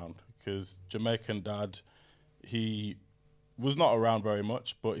grow up around. Because Jamaican dad, he was not around very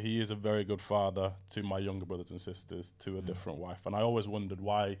much, but he is a very good father to my younger brothers and sisters, to a different wife. And I always wondered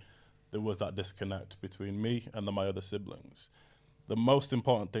why there was that disconnect between me and my other siblings. The most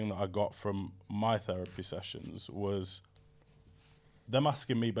important thing that I got from my therapy sessions was them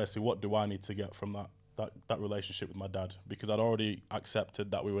asking me basically, what do I need to get from that relationship with my dad? Because I'd already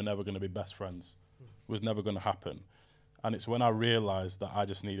accepted that we were never going to be best friends. It was never going to happen. And it's when I realized that I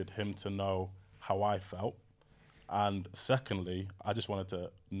just needed him to know how I felt. And secondly, I just wanted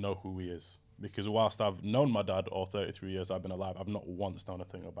to know who he is. Because whilst I've known my dad all 33 years I've been alive, I've not once known a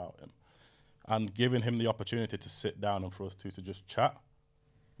thing about him. And giving him the opportunity to sit down and for us two to just chat,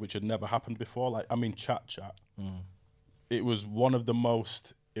 which had never happened before. Like, I mean, chat. It was one of the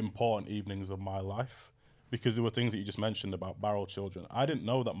most important evenings of my life, because there were things that you just mentioned about barrel children. I didn't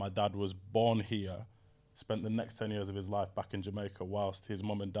know that my dad was born here, spent the next 10 years of his life back in Jamaica, whilst his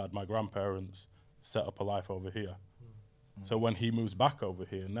mum and dad, my grandparents, set up a life over here. So when he moves back over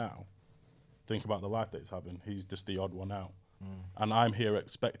here now, think about the life that he's having. He's just the odd one out. And I'm here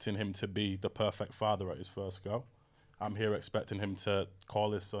expecting him to be the perfect father at his first go. I'm here expecting him to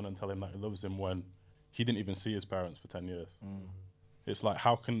call his son and tell him that he loves him when he didn't even see his parents for 10 years. It's like,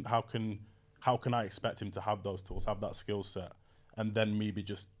 how can I expect him to have those tools, have that skill set, and then me be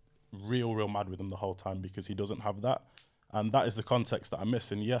just real mad with him the whole time because he doesn't have that? And that is the context that I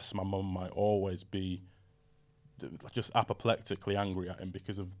miss. And yes, my mum might always be just apoplectically angry at him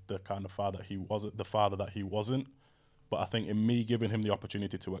because of the kind of father he wasn't, the father that he wasn't. But I think in me giving him the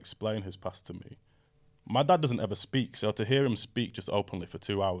opportunity to explain his past to me, my dad doesn't ever speak, so to hear him speak just openly for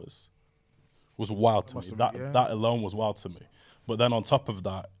 2 hours was wild to me. That alone was wild to me. But then on top of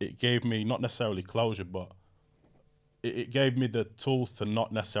that, it gave me not necessarily closure, but it gave me the tools to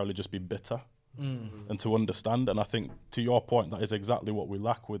not necessarily just be bitter and to understand. And I think, to your point, that is exactly what we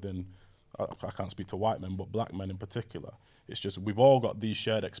lack within, I can't speak to white men, but black men in particular. It's just, we've all got these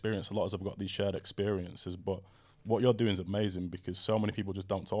shared experiences. A lot of us have got these shared experiences, but what you're doing is amazing because so many people just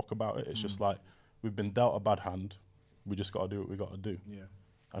don't talk about it. It's just like, we've been dealt a bad hand. We just got to do what we got to do. Yeah.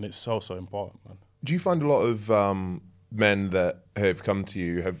 And it's so important, man. Do you find a lot of men that have come to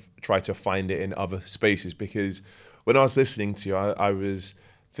you have tried to find it in other spaces? Because when I was listening to you, I was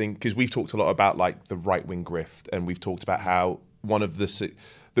thinking, because we've talked a lot about like the right-wing grift, and we've talked about how one of the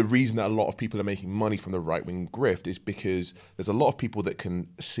reason that a lot of people are making money from the right-wing grift is because there's a lot of people that can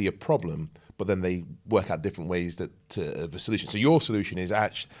see a problem, but then they work out different ways of a solution. So your solution is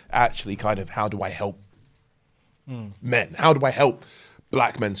actually kind of, how do I help men? How do I help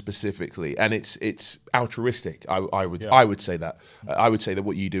black men specifically? And it's altruistic. I would say that. I would say that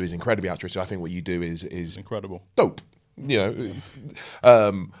what you do is incredibly altruistic. I think what you do is incredible, dope. You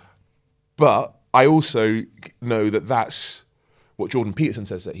know, but I also know that that's what Jordan Peterson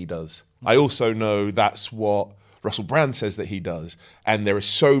says that he does. I also know that's what Russell Brand says that he does. And there are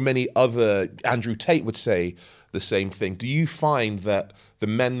so many other, Andrew Tate would say the same thing. Do you find that the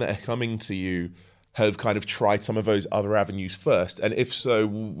men that are coming to you have kind of tried some of those other avenues first? And if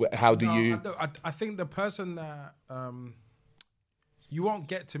so, how do you... I think the person that... you won't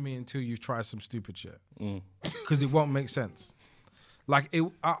get to me until you try some stupid shit. Because it won't make sense. Like,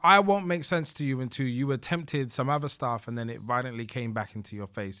 I won't make sense to you until you attempted some other stuff and then it violently came back into your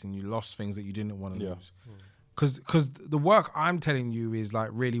face and you lost things that you didn't want to lose. Because the work I'm telling you is like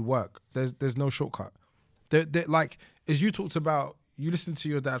really work. There's no shortcut. Like, as you talked about, you listen to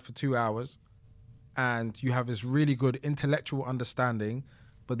your dad for 2 hours and you have this really good intellectual understanding,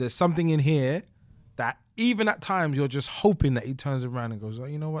 but there's something in here that even at times you're just hoping that he turns around and goes, oh,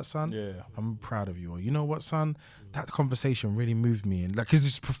 you know what, son? Yeah. I'm proud of you. Or, you know what, son? That conversation really moved me. And like, it's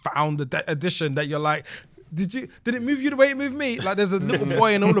this profound addition that you're like, did it move you the way it moved me? Like, there's a little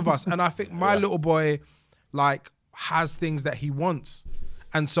boy in all of us. And I think my little boy, like, has things that he wants.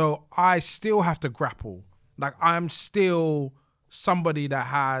 And so I still have to grapple. Like, I'm still somebody that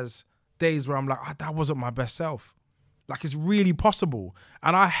has days where I'm like, that wasn't my best self. Like, it's really possible.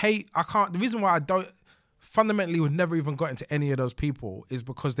 And the reason why I don't fundamentally would never even got into any of those people is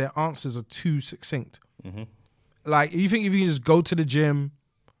because their answers are too succinct. Like, you think if you can just go to the gym,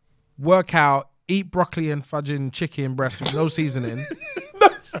 work out, eat broccoli and fudging chicken breast with no seasoning.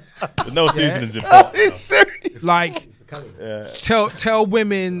 No seasoning's important. It's serious. Like, tell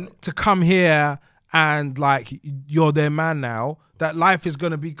women to come here and like, you're their man now, that life is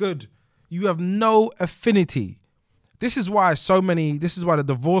going to be good. You have no affinity. This is why the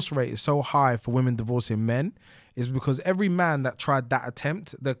divorce rate is so high for women divorcing men, is because every man that tried that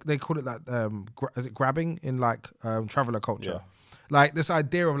attempt, they call it like, is it grabbing in like traveler culture? Yeah. Like this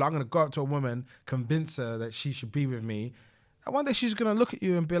idea of like, I'm going to go up to a woman, convince her that she should be with me. And one day she's going to look at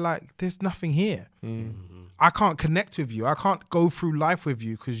you and be like, there's nothing here. I can't connect with you. I can't go through life with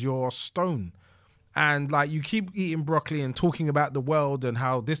you because you're stone. And like, you keep eating broccoli and talking about the world and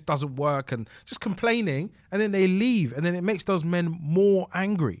how this doesn't work and just complaining, and then they leave, and then it makes those men more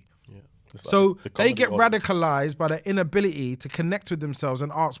angry. So they get radicalized by their inability to connect with themselves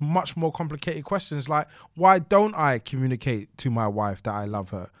and ask much more complicated questions like, why don't I communicate to my wife that I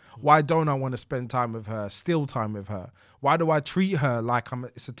love her? Why don't I want to spend time with her, steal time with her? Why do I treat her like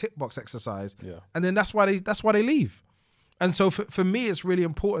it's a tick box exercise? And then that's why they leave. And so for me, it's really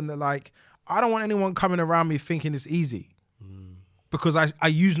important that like, I don't want anyone coming around me thinking it's easy because I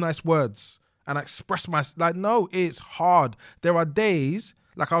use nice words and I express like, no, it's hard. There are days,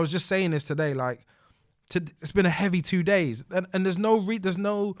 like I was just saying this today, like it's been a heavy 2 days and there's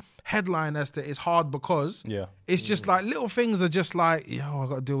no headline as to it's hard because it's just like little things are just like, yo, I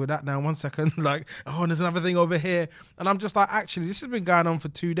got to deal with that now. 1 second. Like, oh, and there's another thing over here. And I'm just like, actually, this has been going on for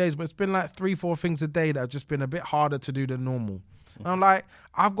 2 days, but it's been like 3-4 things a day that have just been a bit harder to do than normal. And I'm like,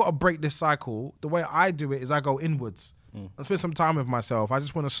 I've got to break this cycle. The way I do it is I go inwards. I spend some time with myself. I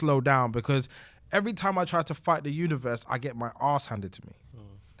just want to slow down because every time I try to fight the universe, I get my ass handed to me.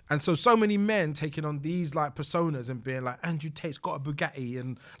 And so many men taking on these like personas and being like, Andrew Tate's got a Bugatti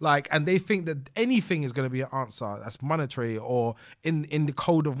and they think that anything is going to be an answer that's monetary or in the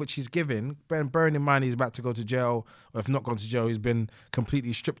code of which he's given. Bearing in mind he's about to go to jail, or if not gone to jail, he's been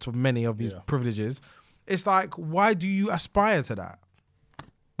completely stripped of many of his privileges. It's like, why do you aspire to that?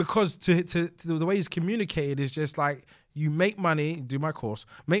 Because to the way he's communicated is just like, you make money, do my course,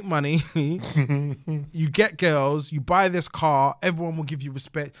 make money, you get girls, you buy this car, everyone will give you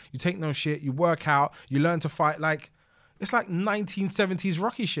respect, you take no shit, you work out, you learn to fight. Like, it's like 1970s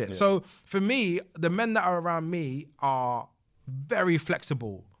Rocky shit. So for me, the men that are around me are very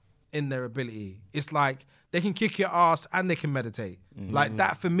flexible in their ability. It's like, they can kick your ass and they can meditate. Like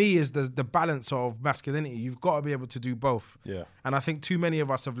that for me is the balance of masculinity. You've got to be able to do both. And I think too many of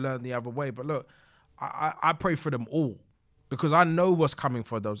us have learned the other way. But look, I pray for them all because I know what's coming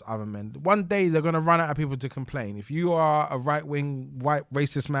for those other men. One day they're going to run out of people to complain. If you are a right-wing, white,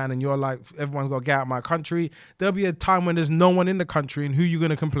 racist man and you're like, everyone's got to get out of my country, there'll be a time when there's no one in the country and who you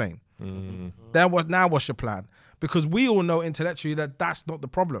going to complain? Now what's your plan? Because we all know intellectually that that's not the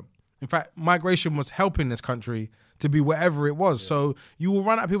problem. In fact, migration was helping this country to be whatever it was. So you will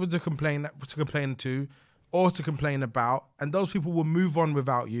run out of people to complain to or to complain about, and those people will move on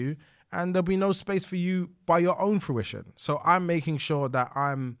without you, and there'll be no space for you by your own fruition. So I'm making sure that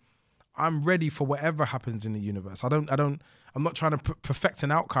I'm ready for whatever happens in the universe. I'm not trying to perfect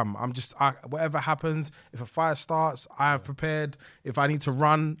an outcome. Whatever happens, if a fire starts, I am prepared. If I need to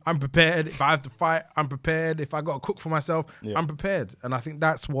run, I'm prepared. If I have to fight, I'm prepared. If I got to cook for myself, I'm prepared. And I think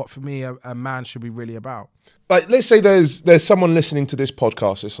that's what, for me, a man should be really about. Like, let's say there's someone listening to this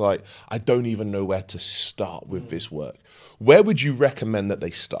podcast. It's like, I don't even know where to start with this work. Where would you recommend that they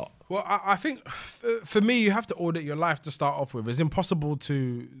start? Well, I think for me, you have to audit your life to start off with. It's impossible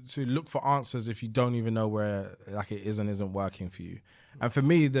to look for answers if you don't even know where like it is and isn't working for you. And for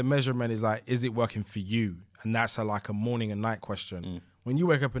me, the measurement is like, is it working for you? And that's like a morning and night question. When you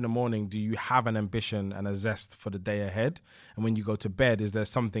wake up in the morning, do you have an ambition and a zest for the day ahead? And when you go to bed, is there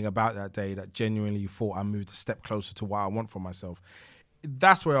something about that day that genuinely you thought I moved a step closer to what I want for myself?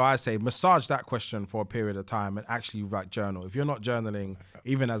 That's where I say massage that question for a period of time and actually write journal. If you're not journaling,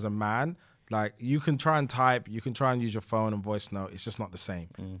 even as a man, like you can try and type, you can try and use your phone and voice note. It's just not the same.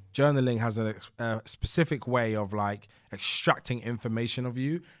 Journaling has a specific way of like extracting information of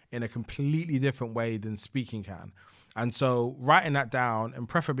you in a completely different way than speaking can. And so writing that down, and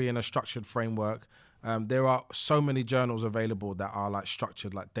preferably in a structured framework, there are so many journals available that are like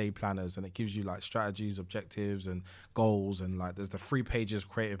structured like day planners, and it gives you like strategies, objectives and goals, and like there's the 3 pages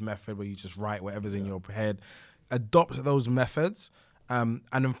creative method where you just write whatever's in your head. Adopt those methods and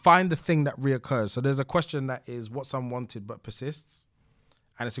then find the thing that reoccurs. So there's a question that is what's unwanted but persists,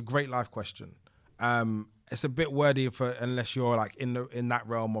 and it's a great life question. It's a bit wordy unless you're like in that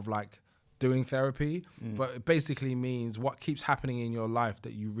realm of like doing therapy, but it basically means what keeps happening in your life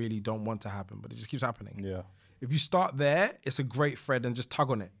that you really don't want to happen, but it just keeps happening. Yeah. If you start there, it's a great thread, and just tug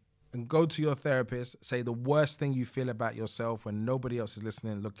on it and go to your therapist, say the worst thing you feel about yourself when nobody else is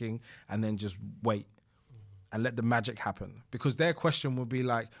listening and looking, and then just wait and let the magic happen. Because their question will be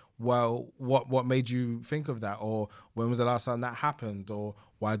like, well, what made you think of that? Or when was the last time that happened? Or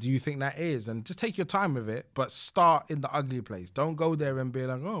why do you think that is? And just take your time with it, but start in the ugly place. Don't go there and be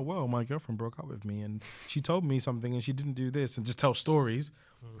like, oh, well, my girlfriend broke up with me and she told me something and she didn't do this, and just tell stories.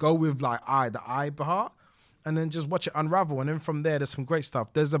 Go with like the I part, and then just watch it unravel. And then from there, there's some great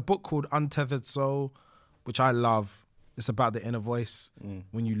stuff. There's a book called Untethered Soul, which I love. It's about the inner voice.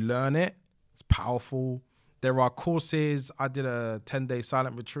 When you learn it, it's powerful. There are courses. I did a 10-day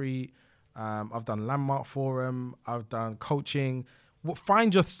silent retreat. I've done Landmark Forum. I've done coaching.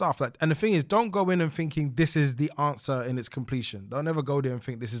 Find your stuff. And the thing is, don't go in and thinking this is the answer in its completion. Don't ever go there and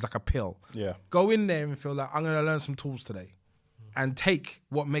think this is like a pill. Yeah. Go in there and feel like, I'm going to learn some tools today. And take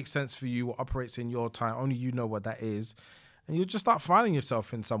what makes sense for you, what operates in your time. Only you know what that is. And you'll just start finding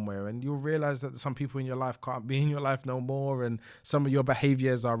yourself in somewhere, and you'll realize that some people in your life can't be in your life no more, and some of your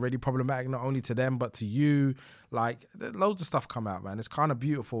behaviors are really problematic, not only to them, but to you. Like, loads of stuff come out, man. It's kind of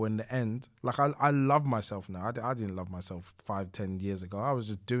beautiful in the end. Like, I love myself now. I didn't love myself 5-10 years ago. I was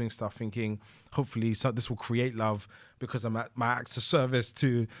just doing stuff thinking, hopefully this will create love because I'm at my acts of service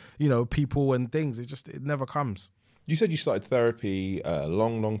to, people and things. It never comes. You said you started therapy a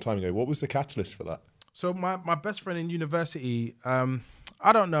long, long time ago. What was the catalyst for that? So my best friend in university,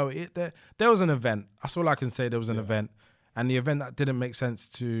 I don't know, there was an event. That's all I can say. There was an event. And the event that didn't make sense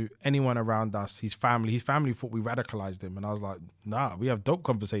to anyone around us, his family thought we radicalized him. And I was like, nah, we have dope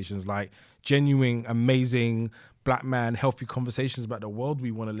conversations, like genuine, amazing black man, healthy conversations about the world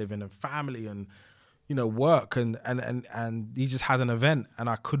we want to live in, and family and, work. And he just had an event, and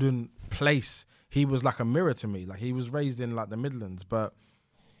I couldn't place. He was like a mirror to me. Like, he was raised in like the Midlands, but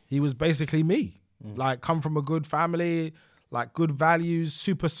he was basically me. Like, come from a good family, like good values,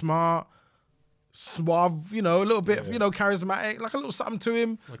 super smart, suave, a little bit of, charismatic, like a little something to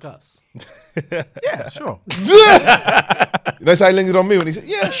him. Like us. Yeah, sure. That's how he lingered on me when he said,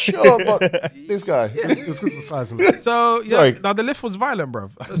 yeah, sure, but this guy. Yeah. It was because of the size of it. So, yeah, Sorry. now the lift was violent,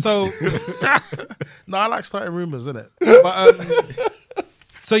 bruv. So, no, I like starting rumors, innit? But,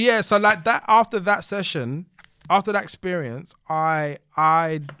 so like that, after that session, after that experience, I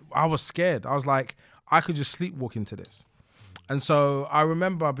was scared. I was like, I could just sleepwalk into this. And so I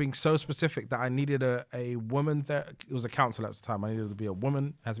remember being so specific that I needed a woman it was a counselor at the time. I needed to be a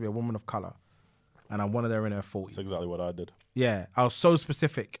woman, it had to be a woman of color. And I wanted her in her 40s. That's exactly what I did. Yeah, I was so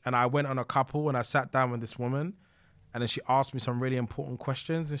specific. And I went on a couple and I sat down with this woman, and then she asked me some really important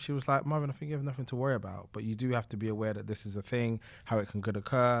questions. And she was like, Marvyn, I think you have nothing to worry about, but you do have to be aware that this is a thing, how it could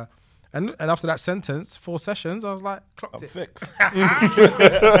occur. And after that sentence, 4 sessions, I was like, clocked I'm it. fixed.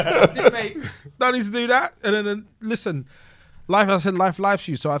 That's it, mate. Don't need to do that. And then listen, life lifes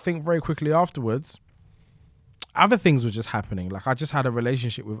you. So I think very quickly afterwards, other things were just happening. Like I just had a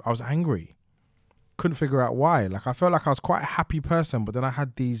relationship I was angry. Couldn't figure out why. Like I felt like I was quite a happy person, but then I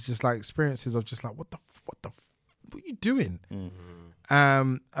had these just like experiences of just like, what are you doing?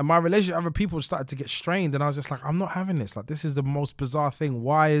 And my relationship with other people started to get strained, and I was just like, I'm not having this. Like, this is the most bizarre thing.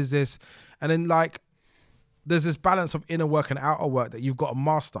 Why is this? And then like, there's this balance of inner work and outer work that you've got to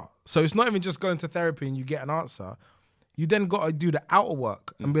master. So it's not even just going to therapy and you get an answer. You then got to do the outer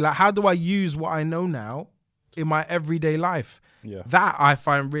work and be like, how do I use what I know now in my everyday life? Yeah. That I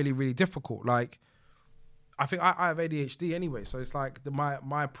find really, really difficult. Like, I think I have ADHD anyway, so it's like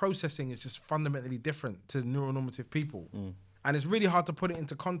my processing is just fundamentally different to neuronormative people. And it's really hard to put it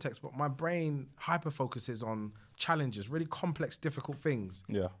into context, but my brain hyper-focuses on challenges, really complex, difficult things.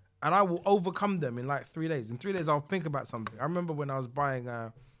 Yeah. And I will overcome them in like 3 days. In 3 days, I'll think about something. I remember when I was buying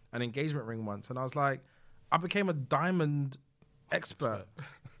an engagement ring once, and I was like, I became a diamond expert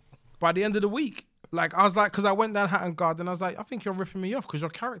by the end of the week. Like, I was like, because I went down Hatton Garden, I was like, I think you're ripping me off because your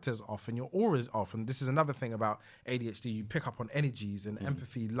character's off and your aura's off. And this is another thing about ADHD. You pick up on energies and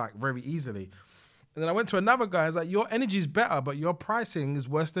empathy like very easily. And then I went to another guy. I was like, your energy's better, but your pricing is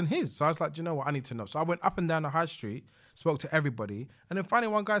worse than his. So I was like, do you know what? I need to know. So I went up and down the high street, spoke to everybody. And then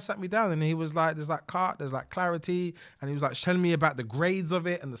finally one guy sat me down and he was like, there's like clarity. And he was like telling me about the grades of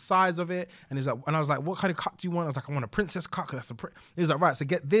it and the size of it. And he was like, and I was like, what kind of cut do you want? I was like, I want a princess cut. That's he was like, right, so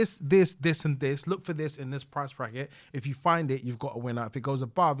get this, and this. Look for this in this price bracket. If you find it, you've got a winner. If it goes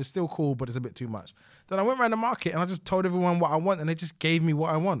above, it's still cool, but it's a bit too much. Then I went around the market and I just told everyone what I want, and they just gave me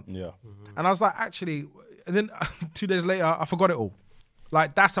what I want. Yeah. And I was like, actually, and then 2 days later, I forgot it all.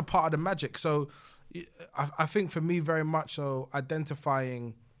 Like, that's a part of the magic. So I think for me, very much so,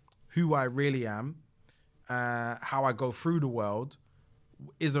 identifying who I really am, how I go through the world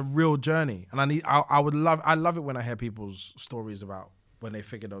is a real journey. And I love it when I hear people's stories about when they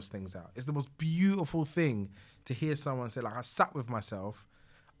figure those things out. It's the most beautiful thing to hear someone say, like, I sat with myself,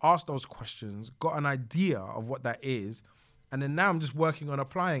 asked those questions, got an idea of what that is, and then now I'm just working on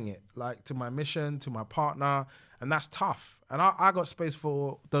applying it, like, to my mission, to my partner, and that's tough. And I got space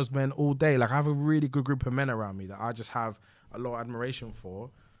for those men all day. Like, I have a really good group of men around me that I just have a lot of admiration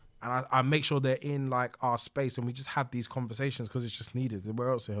for, and I make sure they're in, like, our space, and we just have these conversations because it's just needed. Where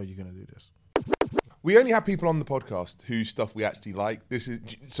else the hell are you going to do this? We only have people on the podcast whose stuff we actually like.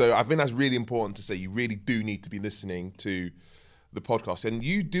 So I think that's really important to say. You really do need to be listening to the podcast, and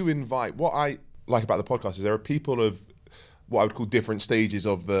you do invite. What I like about the podcast is there are people of what I would call different stages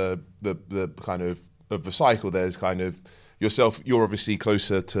of the kind of the cycle. There's kind of yourself. You're obviously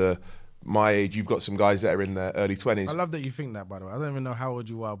closer to my age. You've got some guys that are in their early 20s. I love that you think that, by the way. I don't even know how old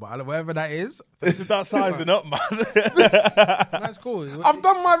you are, but whatever that is. That's sizing up, man. That's cool. I've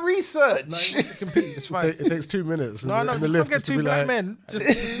done my research. No, you need to compete. It's fine. It takes 2 minutes. No, in the you lift can't get just to two be black like, men.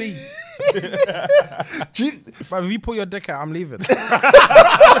 Just me. But if you pull your dick out, I'm leaving.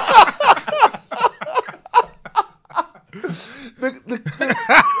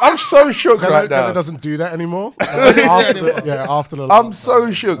 I'm so shook right now. Kenna doesn't do that anymore. After the I'm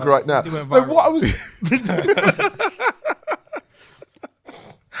so shook right now. But what I was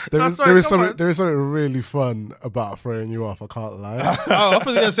there is something really fun about throwing you off. I can't lie. I thought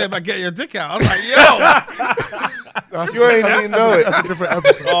you were going to say about getting your dick out. I was like, yo. You ain't even know it. That's a different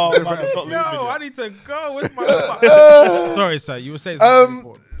episode. Oh, man, I've got Yo, I need to go. Where's my Sorry, sir. You were saying something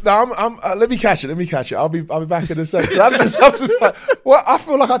important. No, let me catch it. I'll be back in a second. I'm just like, well, I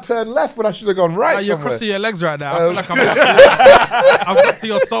feel like I turned left when I should have gone right. You're crossing your legs right now. I feel like I've got to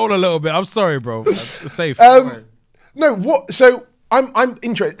your soul a little bit. I'm sorry, bro. It's safe. No, what? So I'm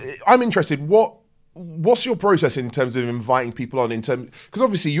interested. What's your process in terms of inviting people on? Because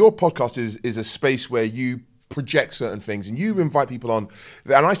obviously your podcast is a space where you project certain things and you invite people on,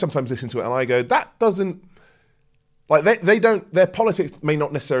 and I sometimes listen to it and I go, that doesn't. Like they don't, their politics may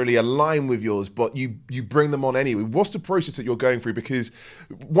not necessarily align with yours, but you bring them on anyway. What's the process that you're going through? Because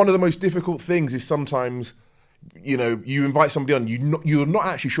one of the most difficult things is sometimes, you invite somebody on, you're not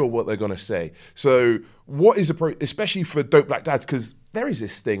actually sure what they're going to say. So what is especially for Dope Black Dads, because there is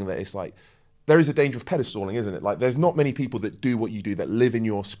this thing that it's like, there is a danger of pedestaling, isn't it? Like there's not many people that do what you do, that live in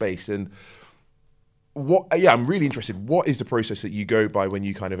your space. And I'm really interested. What is the process that you go by when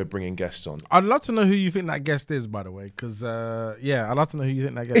you kind of are bringing guests on? I'd love to know who you think that guest is, by the way, because I'd love to know who you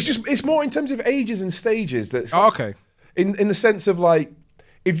think that guest is. It's more in terms of ages and stages. Okay. In the sense of like,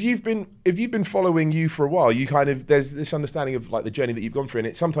 if you've been following you for a while, you kind of, there's this understanding of like the journey that you've gone through, and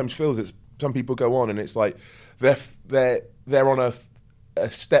it sometimes feels that some people go on and it's like they're on a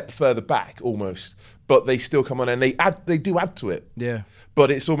step further back almost, but they still come on and they do add to it. Yeah. But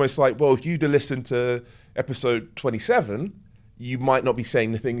it's almost like, well, if you'd have listened to episode 27, you might not be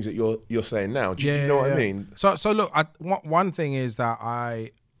saying the things that you're saying now. Do you know what I mean? So look, one thing is that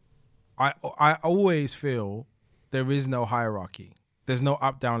I always feel there is no hierarchy. There's no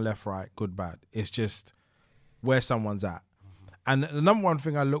up, down, left, right, good, bad. It's just where someone's at. And the number one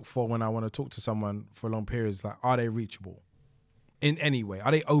thing I look for when I want to talk to someone for a long period is like, are they reachable in any way?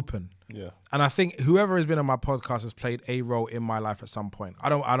 Are they open? Yeah. And I think whoever has been on my podcast has played a role in my life at some point. I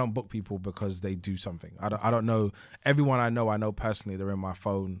don't book people because they do something. I don't know everyone I know personally. They're in my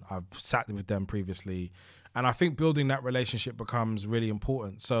phone. I've sat with them previously, and I think building that relationship becomes really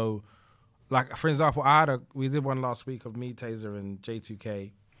important. So, like for example, we did one last week of me, Taser, and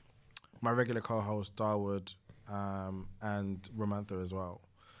J2K, my regular co-host Darwood, and Romantha as well.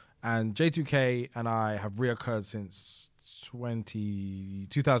 And J2K and I have reoccurred since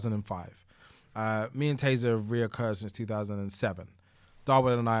 2005. Me and Taser have reoccurred since 2007.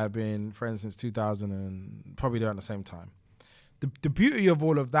 Darwood and I have been friends since 2000 and probably there at the same time. The beauty of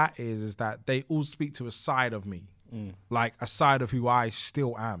all of that is that they all speak to a side of me, like a side of who I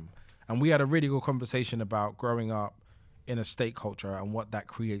still am. And we had a really good conversation about growing up in a state culture and what that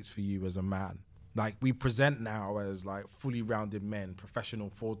creates for you as a man. Like we present now as like fully rounded men, professional,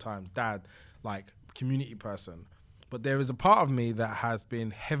 full-time dad, like community person. But there is a part of me that has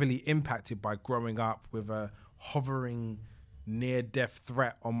been heavily impacted by growing up with a hovering near-death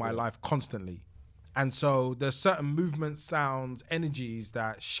threat on my life constantly. And so there's certain movements, sounds, energies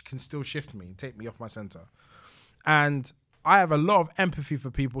that can still shift me, take me off my center. And I have a lot of empathy for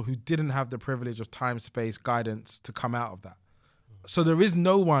people who didn't have the privilege of time, space, guidance to come out of that. So there is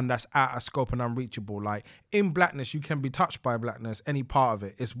no one that's out of scope and unreachable. Like in blackness, you can be touched by blackness, any part of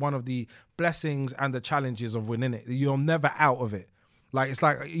it. It's one of the blessings and the challenges of within it. You're never out of it. Like it's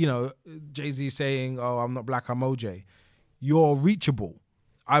like, you know, Jay-Z saying, "Oh, I'm not black, I'm OJ." You're reachable.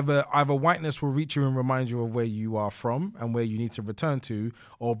 Either whiteness will reach you and remind you of where you are from and where you need to return to,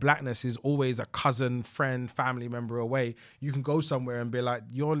 or blackness is always a cousin, friend, family member away. You can go somewhere and be like,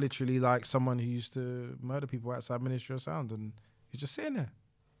 you're literally like someone who used to murder people outside Ministry of Sound, and you're just sitting there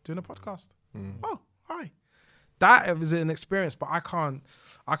doing a podcast. Oh, hi. That is an experience, but I can't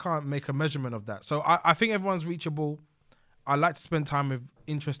make a measurement of that. So I think everyone's reachable. I like to spend time with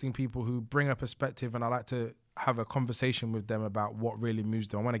interesting people who bring a perspective, and I like to have a conversation with them about what really moves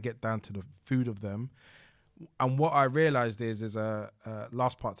them. I want to get down to the food of them. And what I realized is a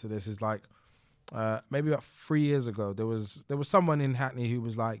last part to this is like, maybe about 3 years ago, there was someone in Hackney who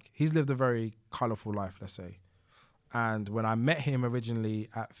was like, he's lived a very colorful life, let's say. And when I met him originally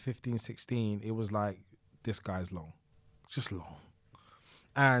at 15, 16, it was like, this guy's long. It's just long.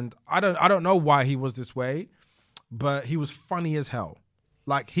 And I don't know why he was this way, but he was funny as hell.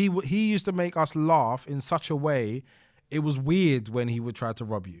 Like he used to make us laugh in such a way, it was weird when he would try to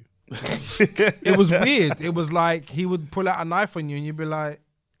rob you. It was weird. It was like he would pull out a knife on you and you'd be like,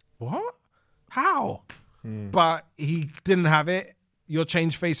 what? How? But he didn't have it. Your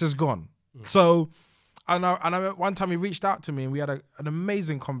change face is gone. So, and I one time he reached out to me and we had an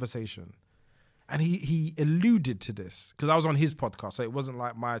amazing conversation. And he alluded to this because I was on his podcast, so it wasn't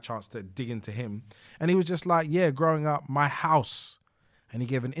like my chance to dig into him. And he was just like, yeah, growing up, my house. And he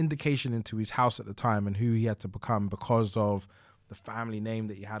gave an indication into his house at the time and who he had to become because of the family name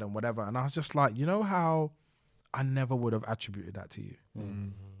that he had and whatever. And I was just like, you know how I never would have attributed that to you?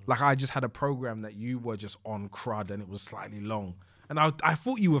 Like I just had a program that you were just on crud and it was slightly long. And I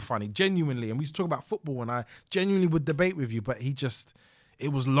thought you were funny, genuinely. And we used to talk about football and I genuinely would debate with you, but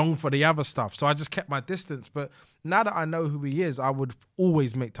it was long for the other stuff. So I just kept my distance. But now that I know who he is, I would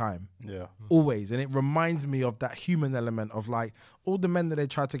always make time. Yeah. Always. And it reminds me of that human element of like all the men that they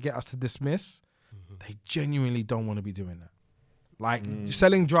try to get us to dismiss, they genuinely don't want to be doing that. Like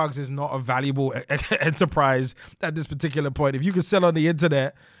selling drugs is not a valuable enterprise at this particular point. If you can sell on the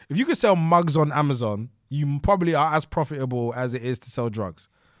internet, if you can sell mugs on Amazon, you probably are as profitable as it is to sell drugs.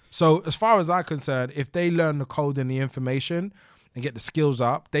 So as far as I'm concerned, if they learn the code and the information and get the skills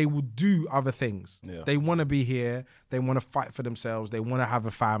up, they will do other things. Yeah. They want to be here. They want to fight for themselves. They want to have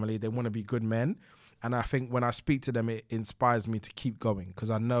a family. They want to be good men. And I think when I speak to them, it inspires me to keep going because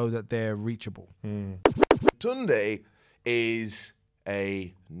I know that they're reachable. Tunde is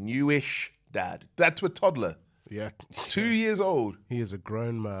a newish dad. That's a toddler. Yeah. 2 years old. He is a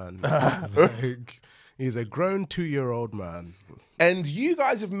grown man. He's a grown 2-year-old man. And you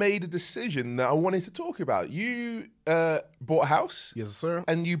guys have made a decision that I wanted to talk about. You bought a house. Yes, sir.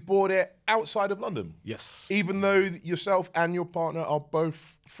 And you bought it outside of London. Yes. Even though yourself and your partner are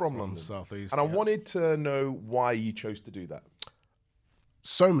both from London. South East. And I wanted to know why you chose to do that.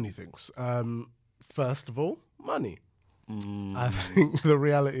 So many things. First of all, money. I think the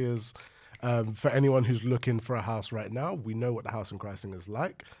reality is For anyone who's looking for a house right now, we know what the house in Christing is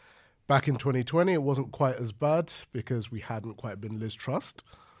like. Back in 2020, it wasn't quite as bad because we hadn't quite been Liz Truss.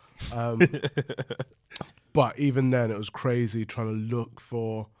 But even then, it was crazy trying to look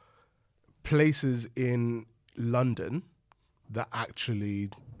for places in London that actually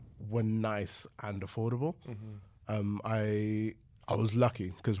were nice and affordable. I was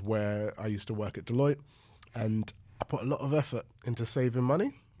lucky because where I used to work at Deloitte, and I put a lot of effort into saving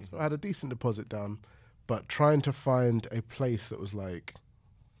money. So I had a decent deposit down, but trying to find a place that was like,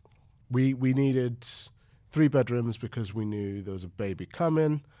 we needed 3 bedrooms because we knew there was a baby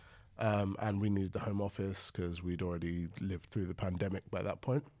coming, and we needed the home office because we'd already lived through the pandemic by that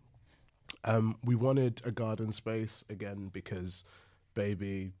point. We wanted a garden space again because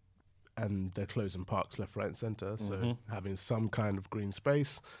baby, and they're closing parks left, right, and centre. So having some kind of green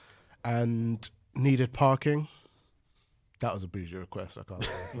space, and needed parking. That was a bougie request. I can't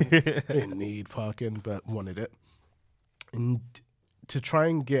lie. I didn't need parking, but wanted it. And to try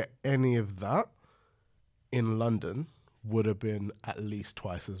and get any of that in London would have been at least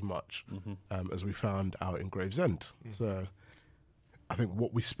twice as much as we found out in Gravesend. So I think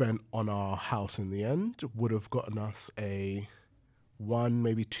what we spent on our house in the end would have gotten us a 1,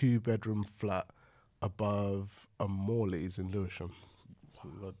 maybe 2 bedroom flat above a Morley's in Lewisham.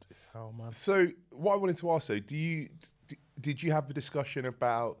 Bloody hell, man. So what I wanted to ask though, did you have the discussion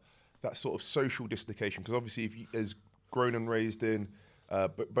about that sort of social dislocation? Because obviously, if you, as grown and raised in,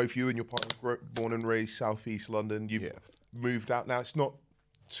 both you and your partner born and raised Southeast London, you've moved out now. It's not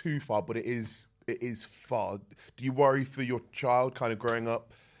too far, but it is far. Do you worry for your child kind of growing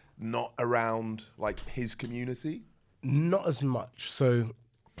up not around like his community? Not as much. So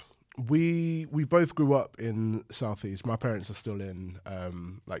we both grew up in Southeast. My parents are still in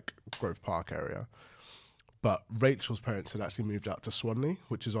like Grove Park area. But Rachel's parents had actually moved out to Swanley,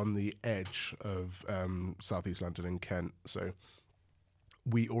 which is on the edge of Southeast London and Kent. So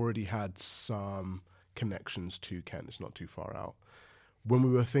we already had some connections to Kent. It's not too far out. When we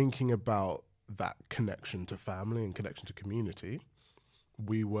were thinking about that connection to family and connection to community,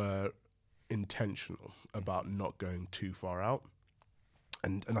 we were intentional about not going too far out.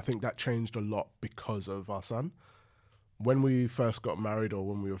 And I think that changed a lot because of our son. When we first got married or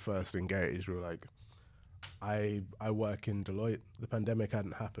when we were first engaged, we were like, I work in Deloitte. The pandemic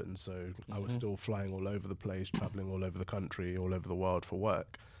hadn't happened, so I was still flying all over the place, traveling all over the country, all over the world for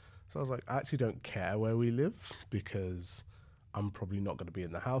work. So I was like, I actually don't care where we live because I'm probably not going to be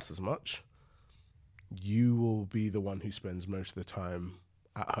in the house as much. You will be the one who spends most of the time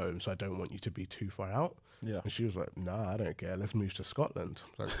at home, so I don't want you to be too far out. Yeah. And she was like, nah, I don't care. Let's move to Scotland.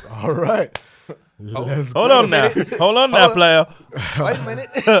 I was like, all right. Hold on now, player. Wait a minute.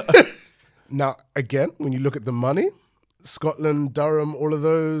 Now, again, when you look at the money, Scotland, Durham, all of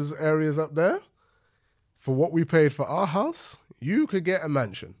those areas up there, for what we paid for our house, you could get a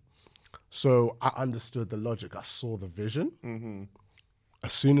mansion. So I understood the logic. I saw the vision.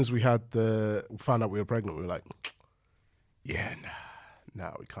 As soon as we found out we were pregnant, we were like, yeah,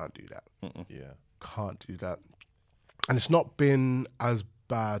 nah, we can't do that. Yeah. Can't do that. And it's not been as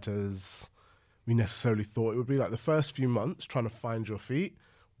bad as we necessarily thought it would be. Like the first few months, trying to find your feet,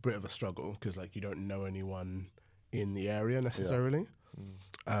 bit of a struggle because like you don't know anyone in the area necessarily.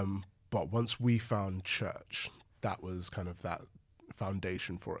 But once we found church, that was kind of that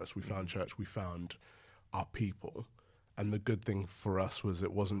foundation for us. We found church, we found our people. And the good thing for us was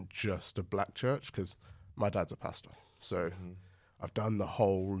it wasn't just a black church because my dad's a pastor. So I've done the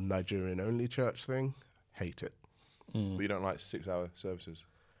whole Nigerian only church thing. Hate it. But you don't like 6-hour services?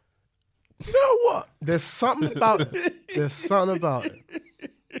 You know what? There's something about it.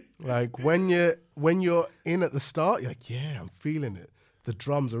 Like when you're in at the start, you're like, yeah, I'm feeling it. The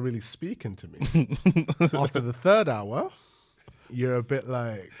drums are really speaking to me. After the 3rd hour, you're a bit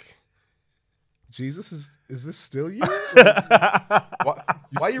like, Jesus, is this still you?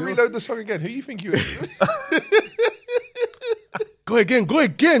 Why you reload the song again? Who you think you is? Go again.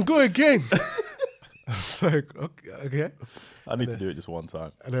 It's like, okay. I need to do it just one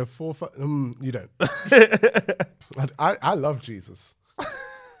time. And then 4, 5, you don't. I love Jesus.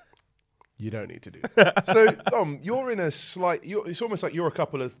 You don't need to do that. So, you're in a it's almost like you're a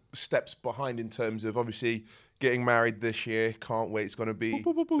couple of steps behind in terms of obviously getting married this year. Can't wait. It's going to be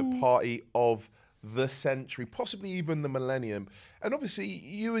the party of the century, possibly even the millennium. And obviously,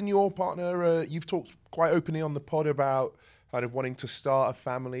 you and your partner, you've talked quite openly on the pod about kind of wanting to start a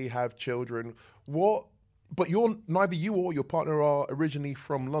family, have children. But neither you or your partner are originally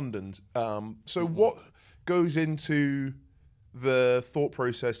from London. So what goes into the thought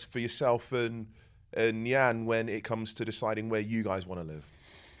process for yourself and Jan when it comes to deciding where you guys want to live?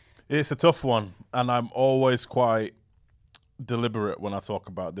 It's a tough one, and I'm always quite deliberate when I talk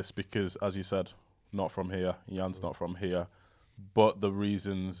about this because, as you said, not from here. Jan's not from here, but the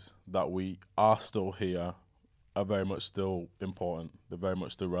reasons that we are still here are very much still important. They're very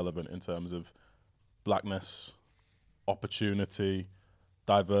much still relevant in terms of blackness, opportunity,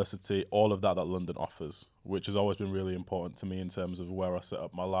 diversity, all of that London offers, which has always been really important to me in terms of where I set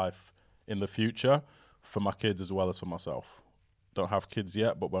up my life in the future for my kids as well as for myself. Don't have kids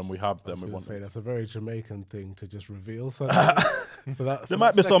yet, but when we have them, we want to. That's a very Jamaican thing to just reveal something. There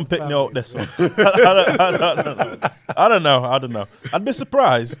might be some picking out this one. I don't know. I'd be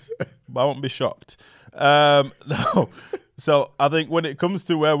surprised, but I won't be shocked. No. So I think when it comes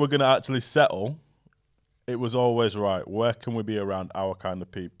to where we're going to actually settle, it was always right. Where can we be around our kind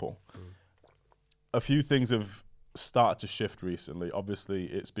of people? A few things have started to shift recently. Obviously,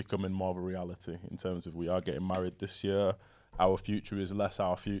 it's becoming more of a reality in terms of we are getting married this year. Our future is less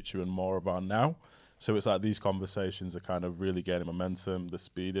our future and more of our now. So it's like these conversations are kind of really gaining momentum. They're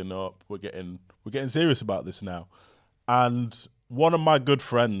speeding up. We're getting serious about this now. And one of my good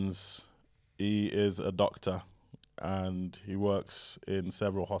friends, he is a doctor and he works in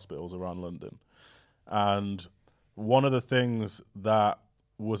several hospitals around London. And one of the things that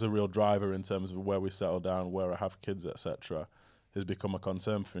was a real driver in terms of where we settle down, where I have kids, etc., has become a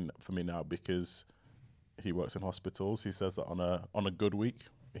concern for me now because he works in hospitals. He says that on a good week,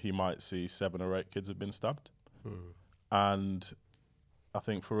 he might see 7 or 8 kids have been stabbed. And I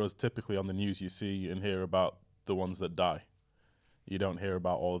think for us, typically on the news, you see and hear about the ones that die. You don't hear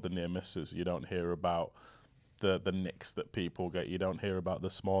about all of the near misses. You don't hear about the nicks that people get. You don't hear about the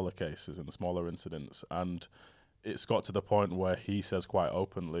smaller cases and the smaller incidents. And it's got to the point where he says quite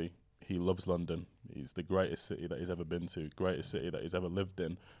openly, he loves London. He's the greatest city that he's ever been to, greatest city that he's ever lived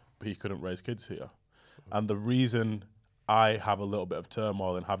in, but he couldn't raise kids here. And the reason I have a little bit of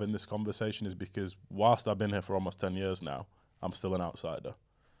turmoil in having this conversation is because whilst I've been here for almost 10 years now, I'm still an outsider.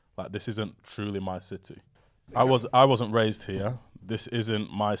 Like, this isn't truly my city. I wasn't raised here. This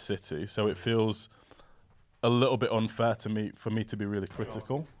isn't my city. So it feels a little bit unfair for me to be really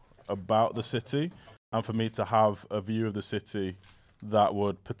critical about the city and for me to have a view of the city that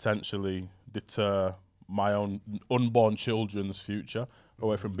would potentially deter my own unborn children's future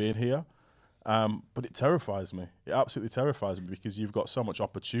away from being here. But it terrifies me. It absolutely terrifies me because you've got so much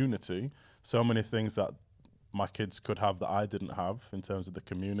opportunity, so many things that my kids could have that I didn't have in terms of the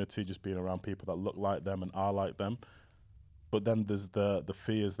community, just being around people that look like them and are like them. But then there's the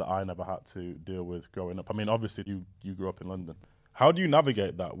fears that I never had to deal with growing up. I mean, obviously you grew up in London. How do you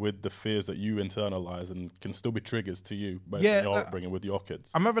navigate that with the fears that you internalize and can still be triggers to you based on your upbringing with your kids?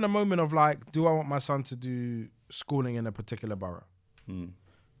 I'm having a moment of like, do I want my son to do schooling in a particular borough? And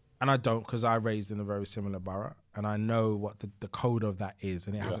I don't, because I raised in a very similar borough and I know what the code of that is,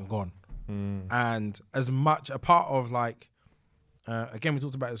 and it hasn't gone. And as much a part of like, again, we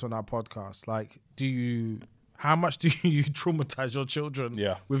talked about this on our podcast, like, how much do you traumatize your children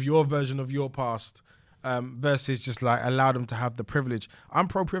with your version of your past versus just like allow them to have the privilege? I'm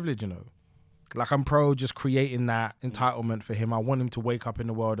pro-privilege, you know. Like, I'm pro just creating that entitlement for him. I want him to wake up in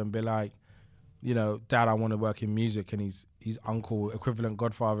the world and be like, you know, Dad, I want to work in music, and his uncle, equivalent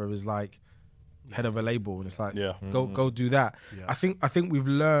godfather, is like head of a label, and it's like, go do that. I think we've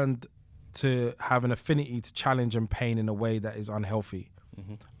learned to have an affinity to challenge and pain in a way that is unhealthy.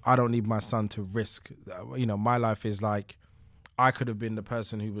 I don't need my son to risk. You know, my life is like, I could have been the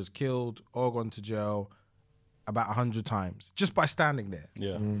person who was killed or gone to jail about 100 times just by standing there.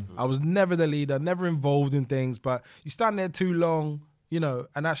 I was never the leader, never involved in things, but you stand there too long. You know,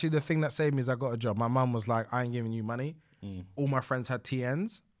 and actually the thing that saved me is I got a job. My mum was like, I ain't giving you money. All my friends had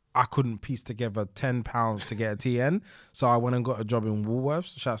TNs. I couldn't piece together £10 to get a TN. So I went and got a job in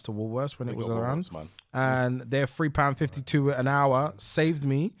Woolworths. Shouts to Woolworths when it was around. And their £3.52 an hour saved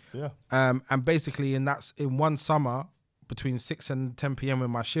me. And basically in one summer, between 6 and 10 p.m.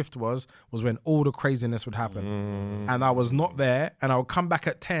 when my shift was when all the craziness would happen. And I was not there. And I would come back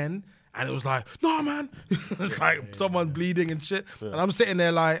at 10 and it was like, no, man. It's like someone bleeding and shit. And I'm sitting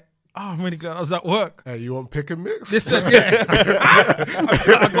there like, oh, I'm really glad I was at work. Hey, you want pick and mix? Listen,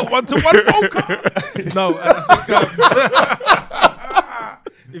 I got one-to-one phone call. No, I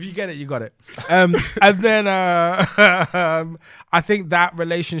think, if you get it, you got it. And then I think that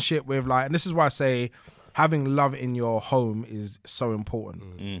relationship with like, and this is why I say having love in your home is so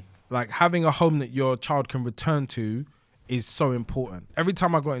important. Like having a home that your child can return to is so important. Every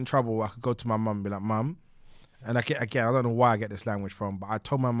time I got in trouble, I could go to my mum and be like, Mum, and I don't know why I get this language from, but I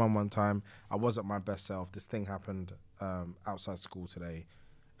told my mum one time I wasn't my best self. This thing happened outside school today,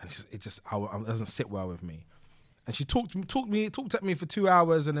 and it doesn't sit well with me. And she talked at me for 2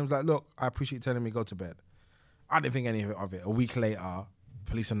 hours, and it was like, look, I appreciate you telling me go to bed. I didn't think any of it. A week later,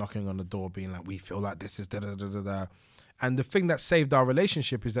 police are knocking on the door being like, we feel like this is da-da-da-da-da. And the thing that saved our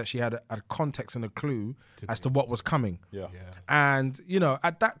relationship is that she had a context and a clue as to what was coming. Yeah. And, you know,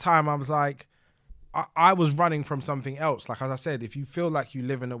 at that time, I was like, I was running from something else. Like, as I said, if you feel like you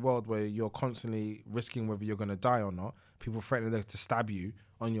live in a world where you're constantly risking whether you're going to die or not, people threatening to stab you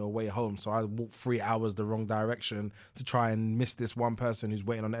on your way home. So I walked 3 hours the wrong direction to try and miss this one person who's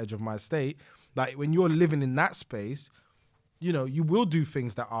waiting on the edge of my estate. Like, when you're living in that space, you know, you will do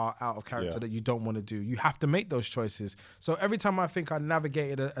things that are out of character that you don't want to do. You have to make those choices. So every time I think I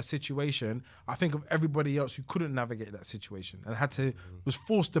navigated a situation, I think of everybody else who couldn't navigate that situation and was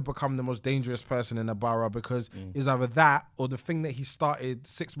forced to become the most dangerous person in the borough because it's either that or the thing that he started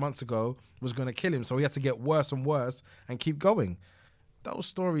 6 months ago was going to kill him. So he had to get worse and worse and keep going. Those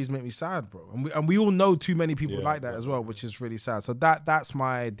stories make me sad, bro. And we all know too many people like that as well, which is really sad. So that's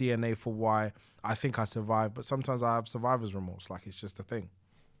my DNA for why I think I survived. But sometimes I have survivor's remorse. Like, it's just a thing.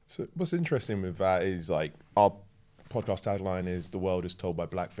 So what's interesting with that is, like, our podcast tagline is "The world is told by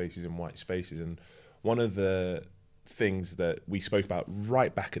black faces in white spaces." And one of the things that we spoke about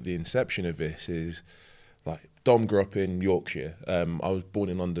right back at the inception of this is, like, Dom grew up in Yorkshire. I was born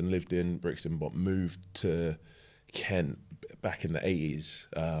in London, lived in Brixton, but moved to Kent back in the 80s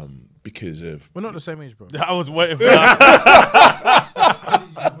because of... We're not the same age, bro. I was waiting for that.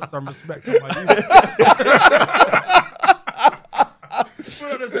 Put some respect on my youth. We're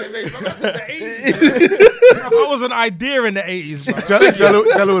not the same age, bro. That's in the 80s. Bro. I was an idea in the 80s, bro.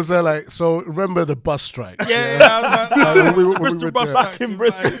 Jello was there like, so remember the bus strike? Yeah, I was like, Bristol bus back in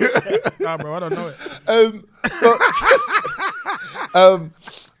Bristol. Nah, bro, I don't know it.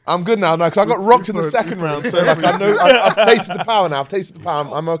 I'm good now, because I got rocked in the second round. So, like, I know I've tasted the power now.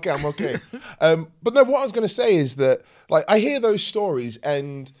 I'm okay. But no, what I was going to say is that, like, I hear those stories,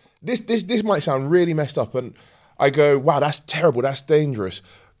 and this might sound really messed up, and I go, wow, that's terrible, that's dangerous.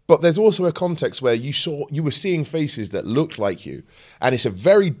 But there's also a context where you were seeing faces that looked like you, and it's a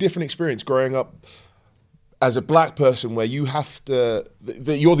very different experience growing up as a black person, where you have to,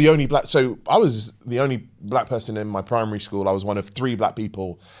 you're the only black. So I was the only black person in my primary school. I was one of 3 black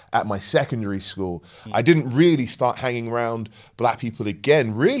people at my secondary school. I didn't really start hanging around black people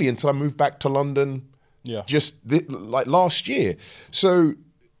again, really, until I moved back to London just like last year. So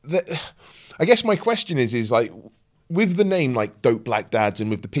I guess my question is like, with the name like Dope Black Dads and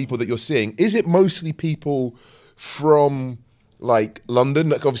with the people that you're seeing, is it mostly people from like London?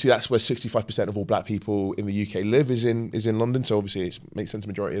 Like, obviously that's where 65% of all black people in the UK live is in London. So obviously it makes sense the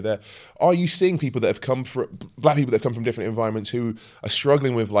majority are there. Are you seeing people that have come from, black people that have come from different environments who are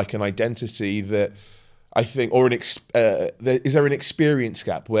struggling with like an identity that I think, or is there an experience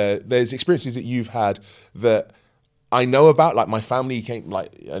gap where there's experiences that you've had that I know about, like my family came,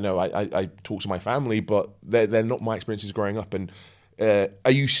 like, I know I talk to my family, but they're not my experiences growing up. And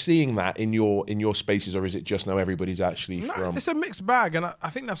are you seeing that in your spaces, or is it just now everybody's actually from? It's a mixed bag, and I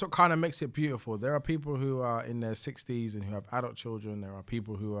think that's what kind of makes it beautiful. There are people who are in their 60s and who have adult children. There are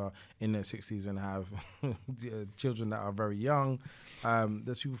people who are in their 60s and have children that are very young.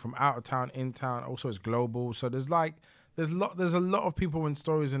 There's people from out of town, in town. Also, it's global. So there's a lot of people and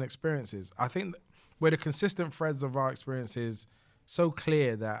stories and experiences. I think where the consistent threads of our experience is so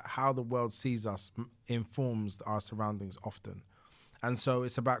clear that how the world sees us informs our surroundings often. And so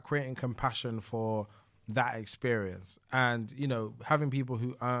it's about creating compassion for that experience. And, you know, having people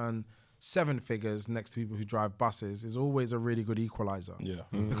who earn 7 figures next to people who drive buses is always a really good equalizer. Yeah.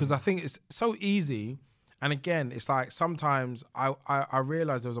 Mm-hmm. Because I think it's so easy. And again, it's like sometimes I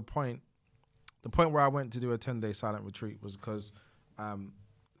realized there was the point where I went to do a 10-day silent retreat was because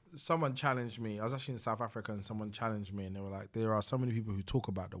someone challenged me. I was actually in South Africa and someone challenged me and they were like, there are so many people who talk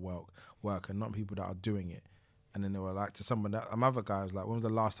about the work and not people that are doing it. And then they were like, to someone, another guy was like, when was the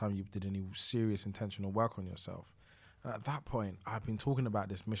last time you did any serious intentional work on yourself? And at that point, I've been talking about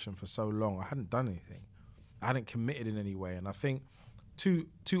this mission for so long. I hadn't done anything. I hadn't committed in any way. And I think too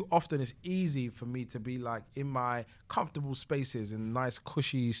often it's easy for me to be like in my comfortable spaces in nice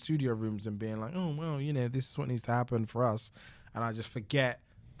cushy studio rooms and being like, oh, well, you know, this is what needs to happen for us. And I just forget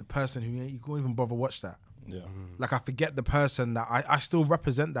the person who you can't even bother watch that. Yeah. Like I forget the person that I still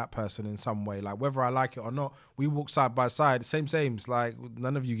represent that person in some way. Like whether I like it or not, we walk side by side, same. Like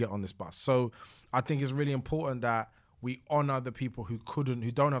none of you get on this bus. So I think it's really important that we honor the people who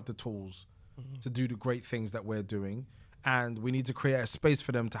don't have the tools to do the great things that we're doing. And we need to create a space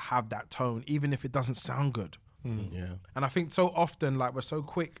for them to have that tone, even if it doesn't sound good. Yeah. And I think so often, like we're so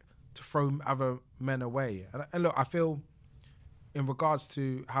quick to throw other men away. And look, I feel in regards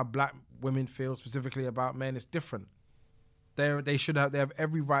to how black women feel specifically about men is different. They have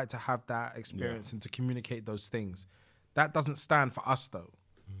every right to have that experience and to communicate those things. That doesn't stand for us though.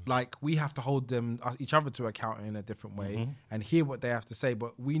 Like, we have to hold each other to account in a different way and hear what they have to say.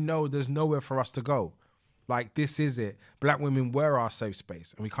 But we know there's nowhere for us to go. Like, this is it. Black women were our safe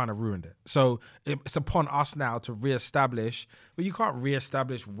space and we kind of ruined it. So it's upon us now to reestablish, but you can't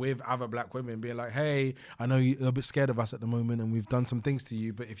reestablish with other black women being like, hey, I know you're a bit scared of us at the moment and we've done some things to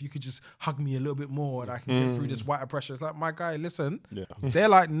you, but if you could just hug me a little bit more and I can get through this white oppression. It's like, my guy, listen. Yeah. They're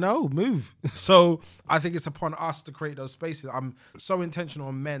like, no, move. So I think it's upon us to create those spaces. I'm so intentional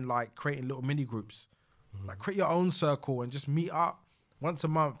on men, like creating little mini groups. Like, create your own circle and just meet up once a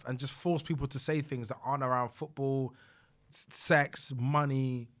month and just force people to say things that aren't around football, sex,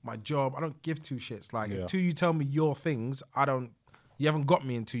 money, my job. I don't give two shits. Like, until you tell me your things, you haven't got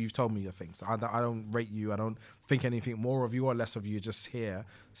me until you've told me your things. I don't rate you. I don't think anything more of you or less of you, just here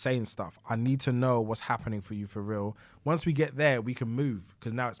saying stuff. I need to know what's happening for you for real. Once we get there, we can move,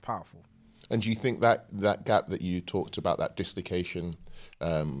 because now it's powerful. And do you think that gap that you talked about, that dislocation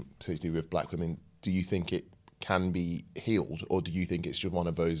to do with black women, do you think it can be healed, or do you think it's just one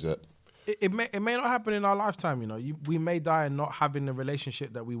of those that it may not happen in our lifetime? You know, we may die and not having the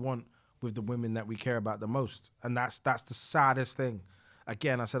relationship that we want with the women that we care about the most, and that's the saddest thing.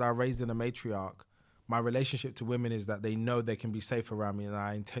 Again, I said I raised in a matriarch. My relationship to women is that they know they can be safe around me, and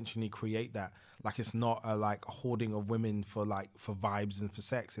I intentionally create that. Like, it's not a hoarding of women for vibes and for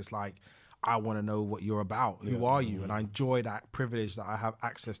sex. It's like, I want to know what you're about. Who are you? And I enjoy that privilege that I have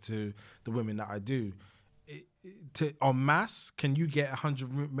access to the women that I do. En masse, can you get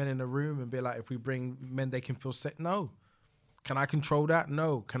 100 men in a room and be like, if we bring men, they can feel safe? No. Can I control that?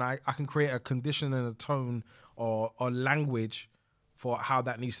 No. I can create a condition and a tone or language for how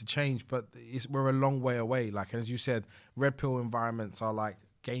that needs to change, but we're a long way away. Like, as you said, red pill environments are like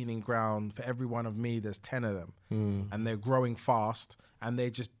gaining ground. For every one of me, there's 10 of them, and they're growing fast, and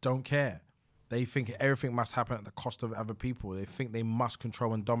they just don't care. They think everything must happen at the cost of other people. They think they must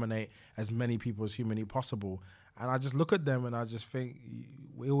control and dominate as many people as humanly possible. And I just look at them and I just think,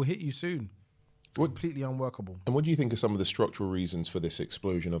 it will hit you soon. It's completely unworkable. And what do you think are some of the structural reasons for this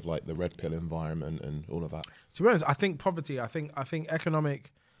explosion of like the red pill environment and all of that? To be honest, I think poverty, I think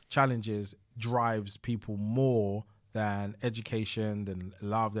economic challenges drives people more than education, than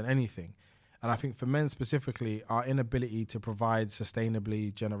love, than anything. And I think for men specifically, our inability to provide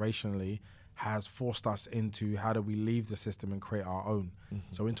sustainably, generationally, has forced us into how do we leave the system and create our own.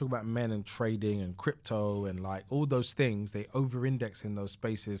 So when we talk about men and trading and crypto and like all those things, they over-index in those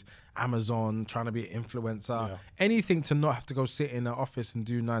spaces. Amazon, trying to be an influencer, anything to not have to go sit in an office and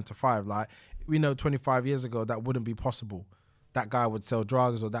do 9 to 5. Like, we know 25 years ago that wouldn't be possible. That guy would sell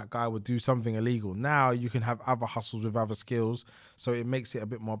drugs or that guy would do something illegal. Now you can have other hustles with other skills, so it makes it a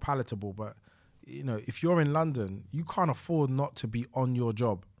bit more palatable. But, you know, if you're in London, you can't afford not to be on your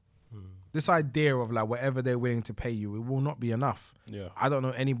job. This idea of like whatever they're willing to pay you, it will not be enough. Yeah. I don't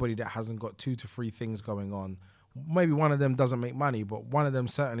know anybody that hasn't got 2 to 3 things going on. Maybe one of them doesn't make money, but one of them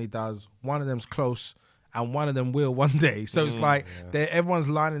certainly does. One of them's close, and one of them will one day. So it's like everyone's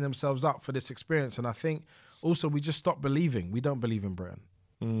lining themselves up for this experience. And I think also we just stop believing. We don't believe in Britain.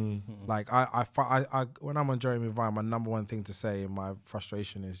 Like I when I'm on Jeremy Vine, my number one thing to say in my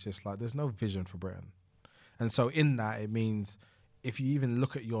frustration is just like, there's no vision for Britain. And so in that, it means, if you even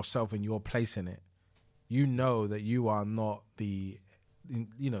look at yourself and your place in it, you know that you are not a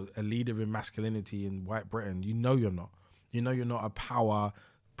leader in masculinity in white Britain. You know you're not. You know you're not a power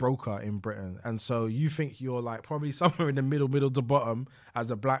broker in Britain. And so you think you're like probably somewhere in the middle to bottom as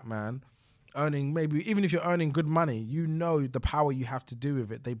a black man, earning, maybe even if you're earning good money, you know the power you have to do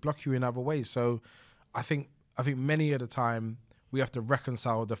with it. They block you in other ways. So I think many of the time we have to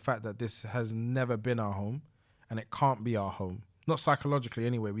reconcile the fact that this has never been our home and it can't be our home. Not psychologically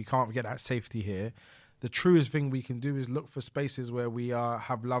anyway, we can't get that safety here. The truest thing we can do is look for spaces where we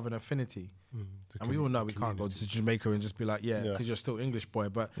have love and affinity. And we all know we can't go to Jamaica and just be like, because you're still English boy,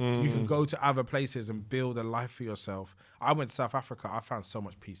 but you can go to other places and build a life for yourself. I went to South Africa, I found so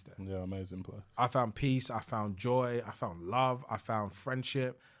much peace there. Yeah, amazing place. I found peace, I found joy, I found love, I found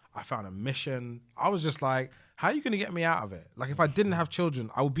friendship, I found a mission. I was just like, how are you going to get me out of it? Like, if I didn't have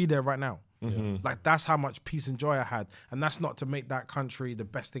children, I would be there right now. Like, that's how much peace and joy I had. And that's not to make that country the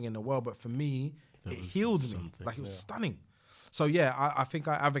best thing in the world, but for me, it healed me. Like, it was stunning. So yeah, I think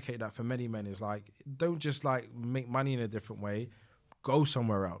I advocate that for many men, is like, don't just like make money in a different way, go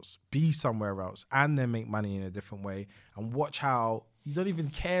somewhere else, be somewhere else, and then make money in a different way, and watch how You don't even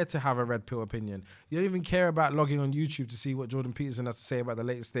care to have a red pill opinion. You don't even care about logging on YouTube to see what Jordan Peterson has to say about the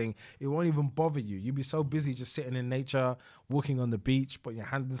latest thing. It won't even bother you. You'll be so busy just sitting in nature, walking on the beach, putting your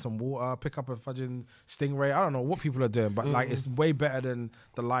hand in some water, pick up a fudging stingray. I don't know what people are doing, but like it's way better than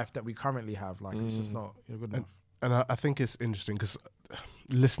the life that we currently have. Like it's just not good enough. And I think it's interesting because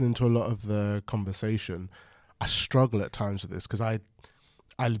listening to a lot of the conversation, I struggle at times with this because I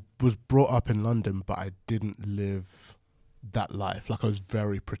was brought up in London, but I didn't live that life. Like I was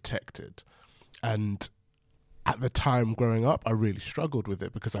very protected, and at the time growing up I really struggled with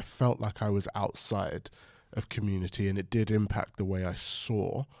it because I felt like I was outside of community, and it did impact the way I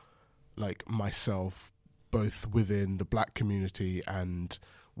saw like myself both within the black community and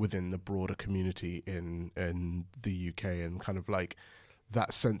within the broader community in the UK, and kind of like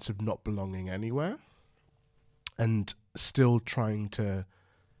that sense of not belonging anywhere and still trying to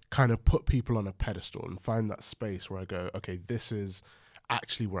kind of put people on a pedestal and find that space where I go, okay, this is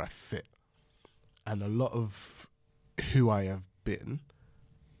actually where I fit. And a lot of who I have been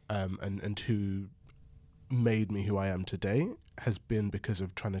and who made me who I am today has been because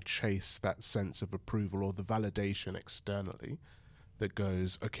of trying to chase that sense of approval or the validation externally that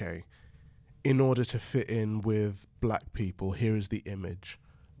goes, okay, in order to fit in with black people, here is the image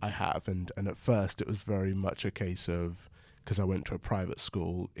I have. And at first it was very much a case of, because I went to a private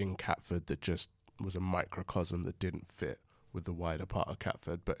school in Catford that just was a microcosm that didn't fit with the wider part of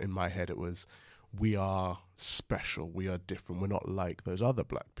Catford. But in my head it was, we are special, we are different, we're not like those other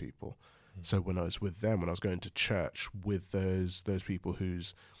black people. So when I was with them, when I was going to church with those people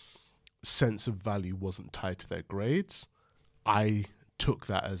whose sense of value wasn't tied to their grades, I took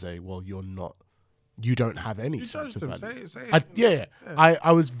that as a, well, you don't have any sense of value.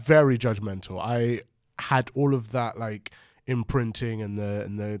 I was very judgmental. I had all of that like imprinting and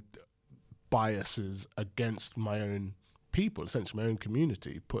the biases against my own people, essentially my own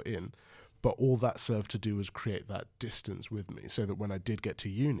community put in, but all that served to do was create that distance with me, so that when I did get to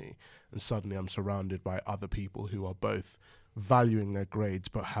uni and suddenly I'm surrounded by other people who are both valuing their grades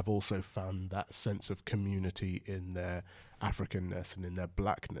but have also found that sense of community in their Africanness and in their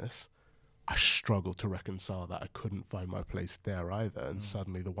blackness, I struggled to reconcile that. I couldn't find my place there either. And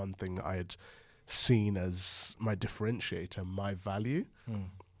suddenly the one thing that I had seen as my differentiator, my value,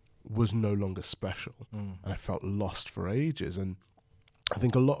 was no longer special. And I felt lost for ages. And I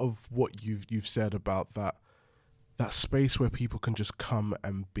think a lot of what you've said about that space where people can just come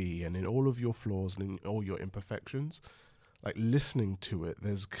and be, and in all of your flaws and in all your imperfections, like listening to it,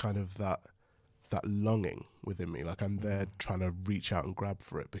 there's kind of that longing within me. Like I'm there trying to reach out and grab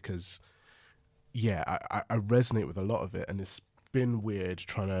for it because, yeah, I resonate with a lot of it, and it's been weird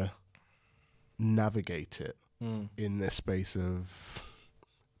trying to navigate it in this space of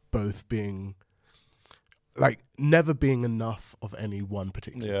both being like never being enough of any one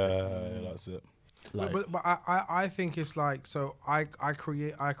particular thing. Yeah, that's it. Like, but I think it's like, so I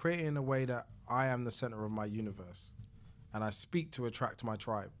create in a way that I am the center of my universe, and I speak to attract my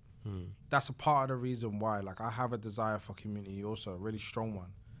tribe. That's a part of the reason why, like, I have a desire for community, also a really strong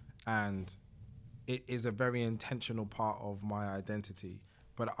one, and it is a very intentional part of my identity.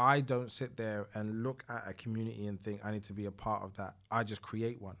 But I don't sit there and look at a community and think I need to be a part of that. I just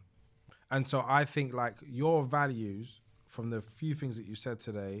create one. And so I think like your values from the few things that you said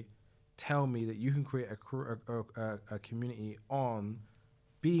today tell me that you can create a community on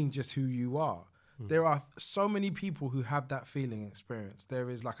being just who you are. There are so many people who have that feeling experience. There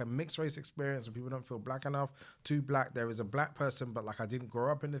is like a mixed race experience where people don't feel black enough, too black. There is a black person, but like I didn't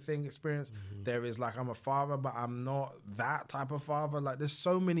grow up in the thing experience. There is like I'm a father, but I'm not that type of father. Like there's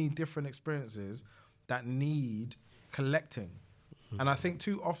so many different experiences that need collecting. And I think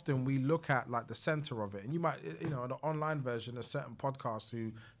too often we look at like the center of it, and you might, you know, the online version, there's certain podcasts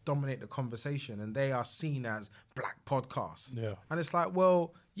who dominate the conversation and they are seen as black podcasts. Yeah. And it's like,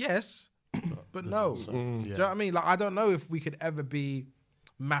 well, yes, but no. Do you know what I mean? Like, I don't know if we could ever be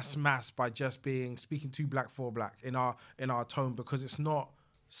mass by just speaking to black for black in our tone, because it's not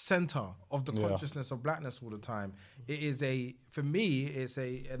center of the consciousness of blackness all the time. It is for me, it's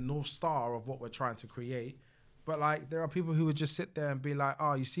a North Star of what we're trying to create. But like, there are people who would just sit there and be like,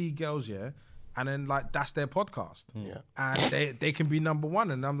 oh, you see girls, yeah? And then like, that's their podcast. Yeah. And they can be number one.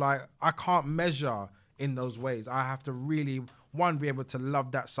 And I'm like, I can't measure in those ways. I have to really, be able to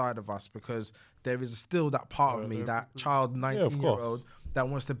love that side of us, because there is still that part of me, that child 19-year-old that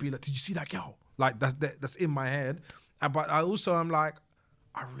wants to be like, did you see that girl? Like that's in my head. But I also am like,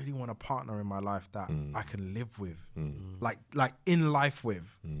 I really want a partner in my life that I can live with, like in life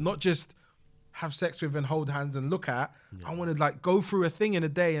with, not just have sex with and hold hands and look at. I want to like go through a thing in a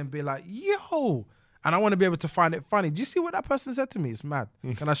day and be like, yo, and I want to be able to find it funny. Do you see what that person said to me? It's mad.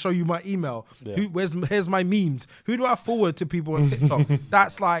 Can I show you my email? Yeah. Here's my memes. Who do I forward to people on TikTok?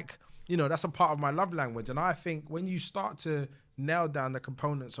 That's like, that's a part of my love language. And I think when you start to nail down the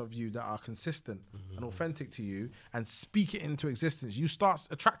components of you that are consistent and authentic to you and speak it into existence, you start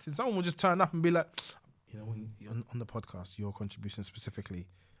attracting. Someone will just turn up and be like, on the podcast, your contribution specifically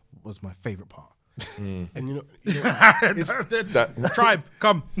was my favorite part. And Tribe,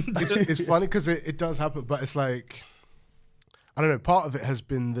 come. It's funny because it does happen, but it's like, I don't know, part of it has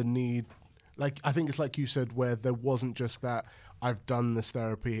been the need, like, I think it's like you said, where there wasn't just that, I've done this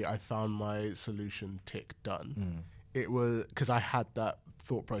therapy, I found my solution, tick, done. It was, because I had that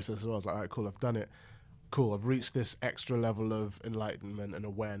thought process as well. I was like, all right, cool, I've done it. Cool, I've reached this extra level of enlightenment and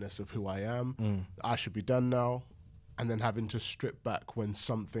awareness of who I am. I should be done now. And then having to strip back when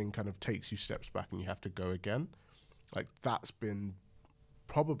something kind of takes you steps back and you have to go again. Like, that's been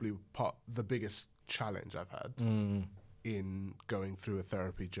probably the biggest challenge I've had in going through a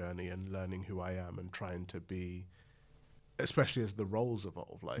therapy journey and learning who I am and trying to be, especially as the roles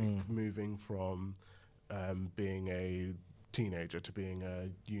evolve, like moving from being a teenager to being a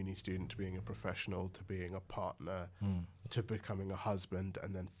uni student to being a professional to being a partner to becoming a husband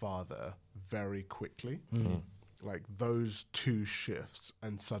and then father very quickly. Like, those two shifts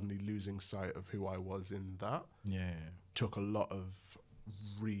and suddenly losing sight of who I was in that took a lot of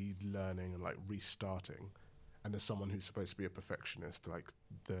relearning and like restarting. And as someone who's supposed to be a perfectionist, like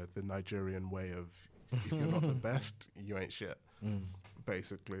the Nigerian way of, if you're not the best, you ain't shit.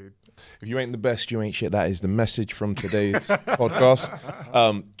 Basically, if you ain't the best, you ain't shit. That is the message from today's podcast.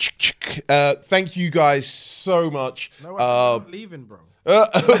 Thank you guys so much. No, I'm not leaving, bro.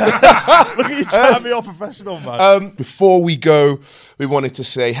 Look at you trying to be all professional, man. Before we go, we wanted to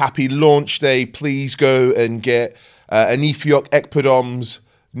say happy launch day. Please go and get Anifiok Ekpedom's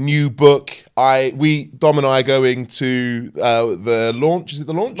new book. Dom and I are going to the launch. Is it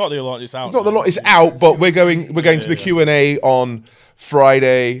the launch? Not the launch. It's out. It's not the launch. It's out, but we're going to the Q&A on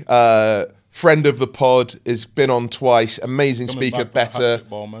Friday. Friend of the pod has been on twice. Amazing speaker, better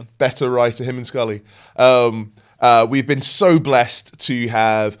writer, him and Scully. We've been so blessed to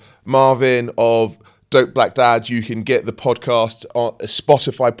have Marvyn of Dope Black Dads. You can get the podcast on a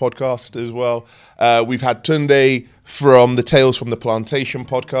Spotify podcast as well. We've had Tunde from the Tales from the Plantation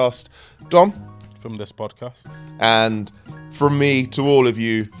Podcast. Dom? From this podcast. And from me to all of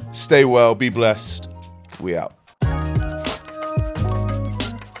you, stay well, be blessed. We out.